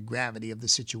understand the gravity of the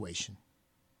situation.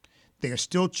 They are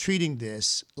still treating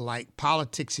this like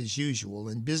politics as usual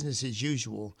and business as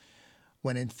usual,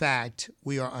 when in fact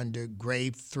we are under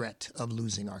grave threat of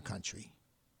losing our country.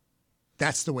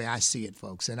 That's the way I see it,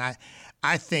 folks. And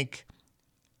I think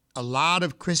a lot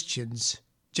of Christians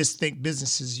just think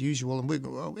business as usual and we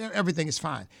go, oh, everything is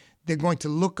fine. They're going to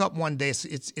look up one day.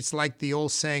 It's like the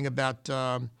old saying about,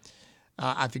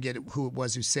 I forget who it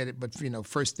was who said it, but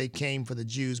first they came for the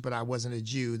Jews, but I wasn't a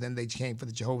Jew. Then they came for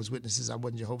the Jehovah's Witnesses, I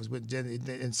wasn't Jehovah's Witness,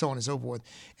 and so on and so forth.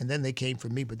 And then they came for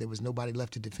me, but there was nobody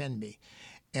left to defend me.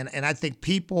 And I think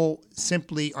people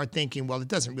simply are thinking, well, it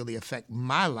doesn't really affect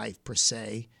my life per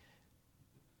se,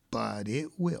 but it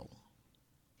will.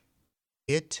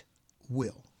 It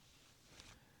will.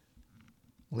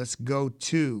 Let's go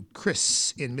to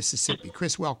Chris in Mississippi.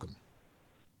 Chris, welcome.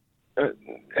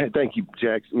 Thank you,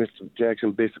 Mr.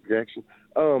 Jackson, Bishop Jackson.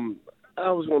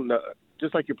 I was wanting to,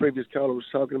 just like your previous caller was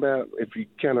talking about, if you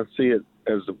kind of see it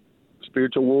as a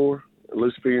spiritual war, a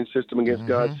Luciferian system against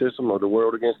God's system, or the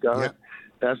world against God,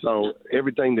 that's all.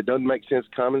 Everything that doesn't make sense,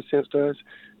 common sense to us,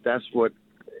 that's what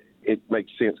it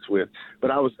makes sense with.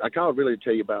 But I called really to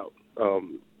tell you about, I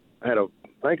had a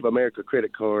Bank of America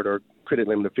credit card or credit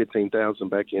limit of $15,000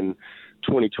 back in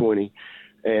 2020,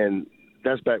 and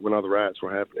that's back when all the riots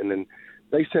were happening. And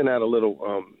they sent out a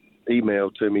little email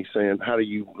to me saying, how do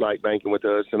you like banking with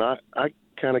us? And I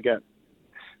kind of sent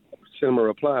them a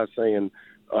reply saying,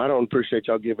 I don't appreciate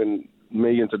y'all giving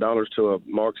millions of dollars to a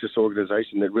Marxist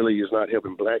organization that really is not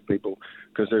helping black people,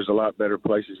 because there's a lot better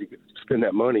places you could spend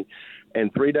that money.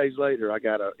 And 3 days later, I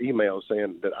got an email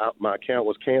saying that my account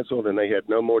was canceled and they had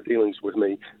no more dealings with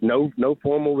me, no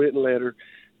formal written letter.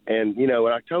 And, and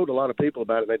I told a lot of people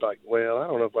about it, and they're like, well, I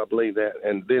don't know if I believe that.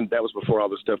 And then that was before all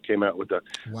the stuff came out with the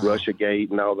Russia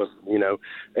Gate and all the,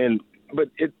 but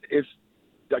it's,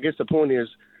 I guess the point is,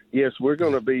 yes, we're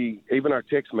going to be, even our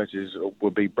text messages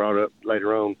will be brought up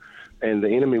later on, and the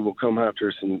enemy will come after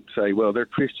us and say, well, they're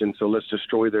Christians, so let's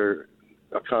destroy their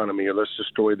economy or let's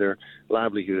destroy their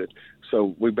livelihood.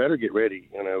 So we better get ready,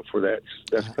 for that.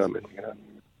 That's coming,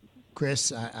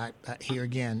 Chris, I here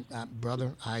again,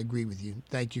 brother, I agree with you.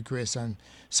 Thank you, Chris. I'm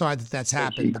sorry that that's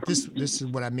happened, but this is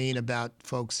what I mean about,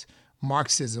 folks,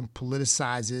 Marxism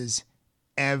politicizes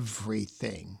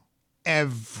everything.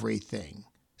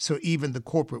 So even the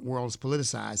corporate world is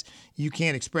politicized. You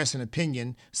can't express an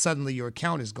opinion, suddenly your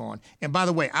account is gone. And by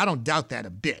the way, I don't doubt that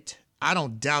a bit. I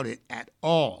don't doubt it at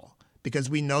all, because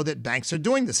we know that banks are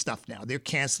doing this stuff now. They're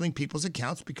canceling people's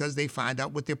accounts because they find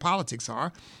out what their politics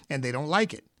are and they don't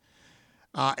like it.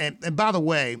 And by the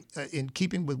way, in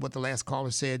keeping with what the last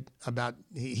caller said about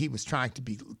he was trying to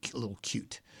be a little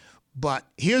cute. But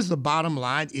here's the bottom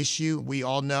line issue we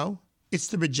all know. It's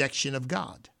the rejection of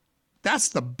God. That's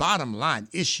the bottom line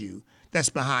issue that's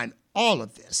behind all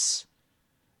of this.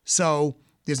 So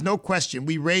there's no question.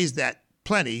 We raised that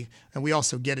plenty, and we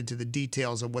also get into the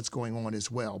details of what's going on as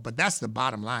well. But that's the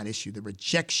bottom line issue, the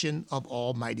rejection of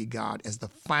Almighty God as the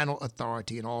final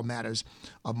authority in all matters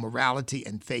of morality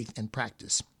and faith and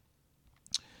practice.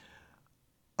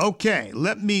 Okay,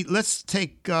 let's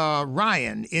take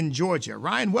Ryan in Georgia.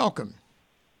 Ryan, welcome.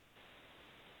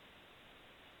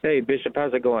 Hey, Bishop,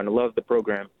 how's it going? I love the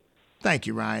program. Thank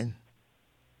you, Ryan.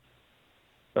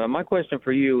 My question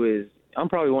for you is, I'm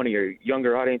probably one of your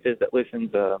younger audiences that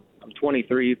listens. I'm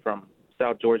 23 from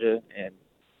South Georgia, and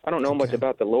I don't know much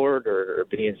about the Lord or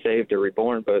being saved or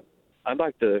reborn, but I'd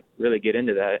like to really get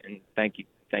into that and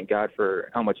thank God for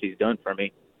how much he's done for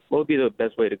me. What would be the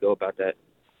best way to go about that?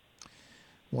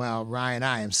 Well, Ryan,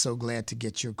 I am so glad to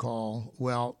get your call.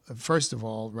 Well, first of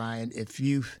all, Ryan, if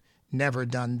you've never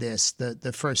done this,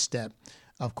 the first step,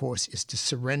 of course, is to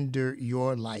surrender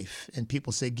your life. And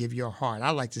people say, give your heart.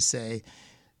 I like to say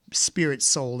spirit,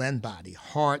 soul, and body,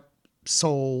 heart,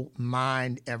 soul,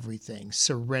 mind, everything.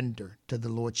 Surrender to the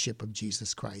Lordship of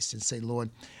Jesus Christ and say, Lord,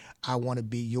 I want to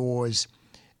be yours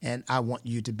and I want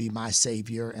you to be my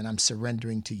Savior, and I'm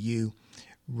surrendering to you.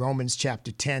 Romans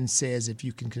chapter 10 says, if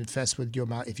you confess with your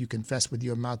mouth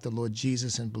the Lord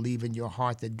Jesus and believe in your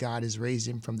heart that God has raised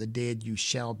him from the dead, you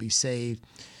shall be saved.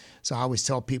 So I always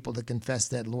tell people to confess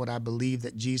that, Lord, I believe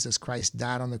that Jesus Christ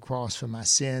died on the cross for my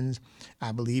sins.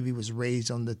 I believe he was raised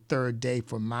on the third day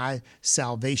for my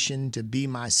salvation, to be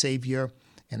my Savior,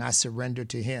 and I surrender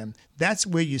to him. That's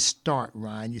where you start,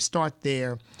 Ryan. You start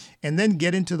there and then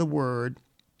get into the Word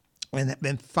and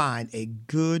then find a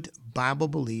good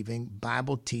Bible-believing,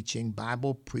 Bible-teaching,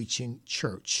 Bible-preaching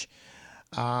church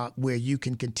where you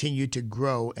can continue to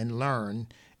grow and learn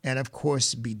and, of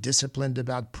course, be disciplined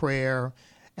about prayer.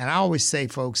 And I always say,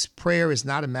 folks, prayer is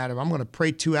not a matter of, I'm going to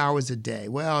pray 2 hours a day.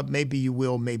 Well, maybe you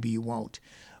will, maybe you won't.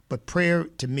 But prayer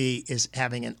to me is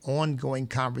having an ongoing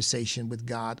conversation with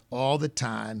God all the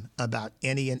time about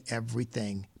any and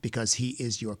everything, because he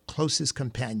is your closest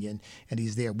companion and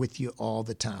he's there with you all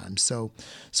the time. So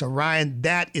Ryan,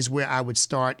 that is where I would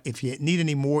start. If you need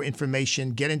any more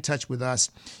information, get in touch with us.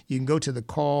 You can go to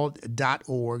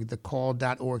thecalled.org,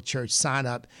 thecalled.org church, sign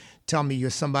up. Tell me you're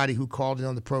somebody who called in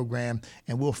on the program,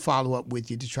 and we'll follow up with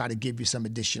you to try to give you some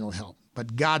additional help.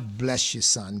 But God bless you,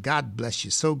 son. God bless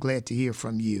you. So glad to hear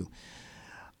from you.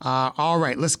 All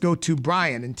right, let's go to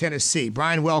Brian in Tennessee.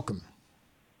 Brian, welcome.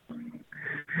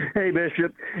 Hey,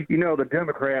 Bishop. You know, the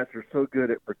Democrats are so good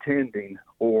at pretending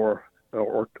or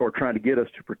trying to get us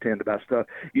to pretend about stuff.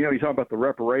 You know, you talk about the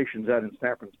reparations out in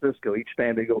San Francisco. Each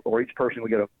family or each person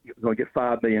going to get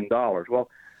 $5 million. Well,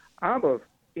 I'm of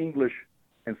English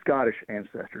and Scottish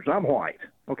ancestors. I'm white.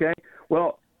 Okay.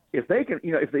 Well, if they can,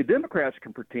 if the Democrats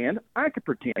can pretend, I can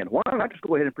pretend. Why don't I just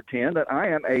go ahead and pretend that I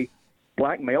am a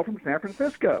black male from San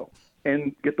Francisco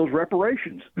and get those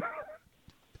reparations?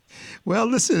 Well,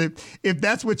 listen, if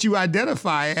that's what you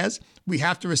identify as, we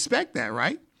have to respect that,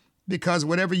 right? Because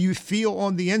whatever you feel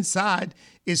on the inside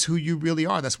is who you really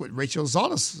are. That's what Rachel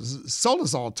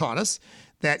Solisol taught us,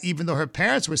 that even though her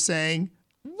parents were saying,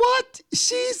 what?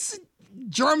 She's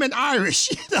German-Irish.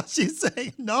 She's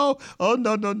saying, no.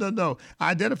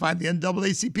 Identified. The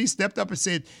NAACP stepped up and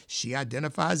said, she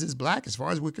identifies as black. As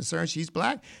far as we're concerned, she's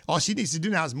black. All she needs to do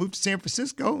now is move to San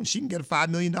Francisco and she can get a $5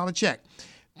 million check.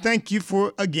 Thank you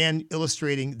for, again,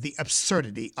 illustrating the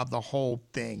absurdity of the whole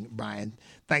thing, Brian.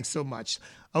 Thanks so much.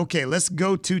 Okay, let's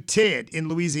go to Ted in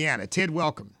Louisiana. Ted,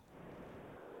 welcome.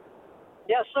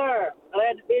 Yes, sir.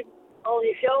 Glad to be on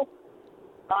your show.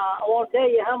 I want to tell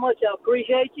you how much I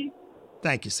appreciate you.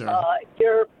 Thank you, sir.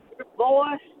 Your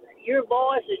voice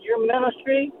and your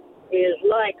ministry is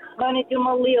like honey to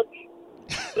my lips.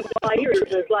 To my ears,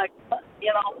 it's like,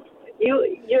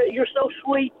 you're so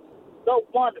sweet, so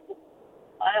wonderful.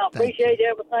 I appreciate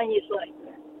everything you say.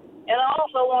 And I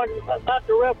also wanted about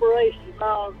the reparations.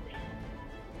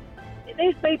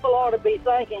 These people ought to be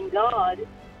thanking God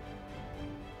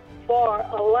for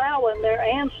allowing their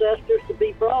ancestors to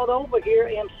be brought over here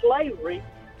in slavery,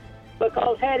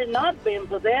 because had it not been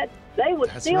for that, they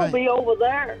would still be over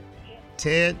there.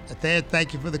 Ted,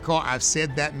 thank you for the call. I've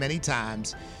said that many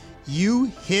times. You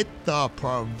hit the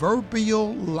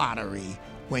proverbial lottery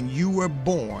when you were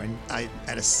born as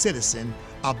a citizen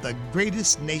of the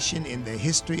greatest nation in the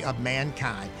history of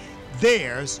mankind.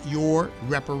 There's your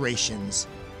reparations.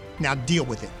 Now deal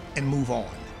with it and move on.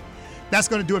 That's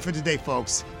going to do it for today,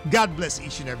 folks. God bless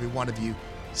each and every one of you.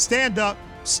 Stand up,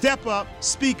 step up,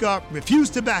 speak up, refuse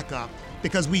to back up,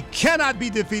 because we cannot be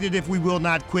defeated if we will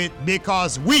not quit,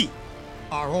 because we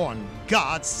are on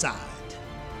God's side.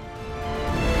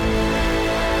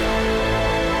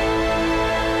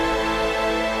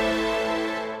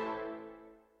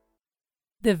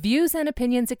 The views and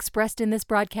opinions expressed in this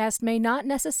broadcast may not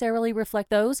necessarily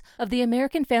reflect those of the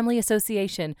American Family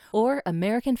Association or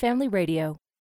American Family Radio.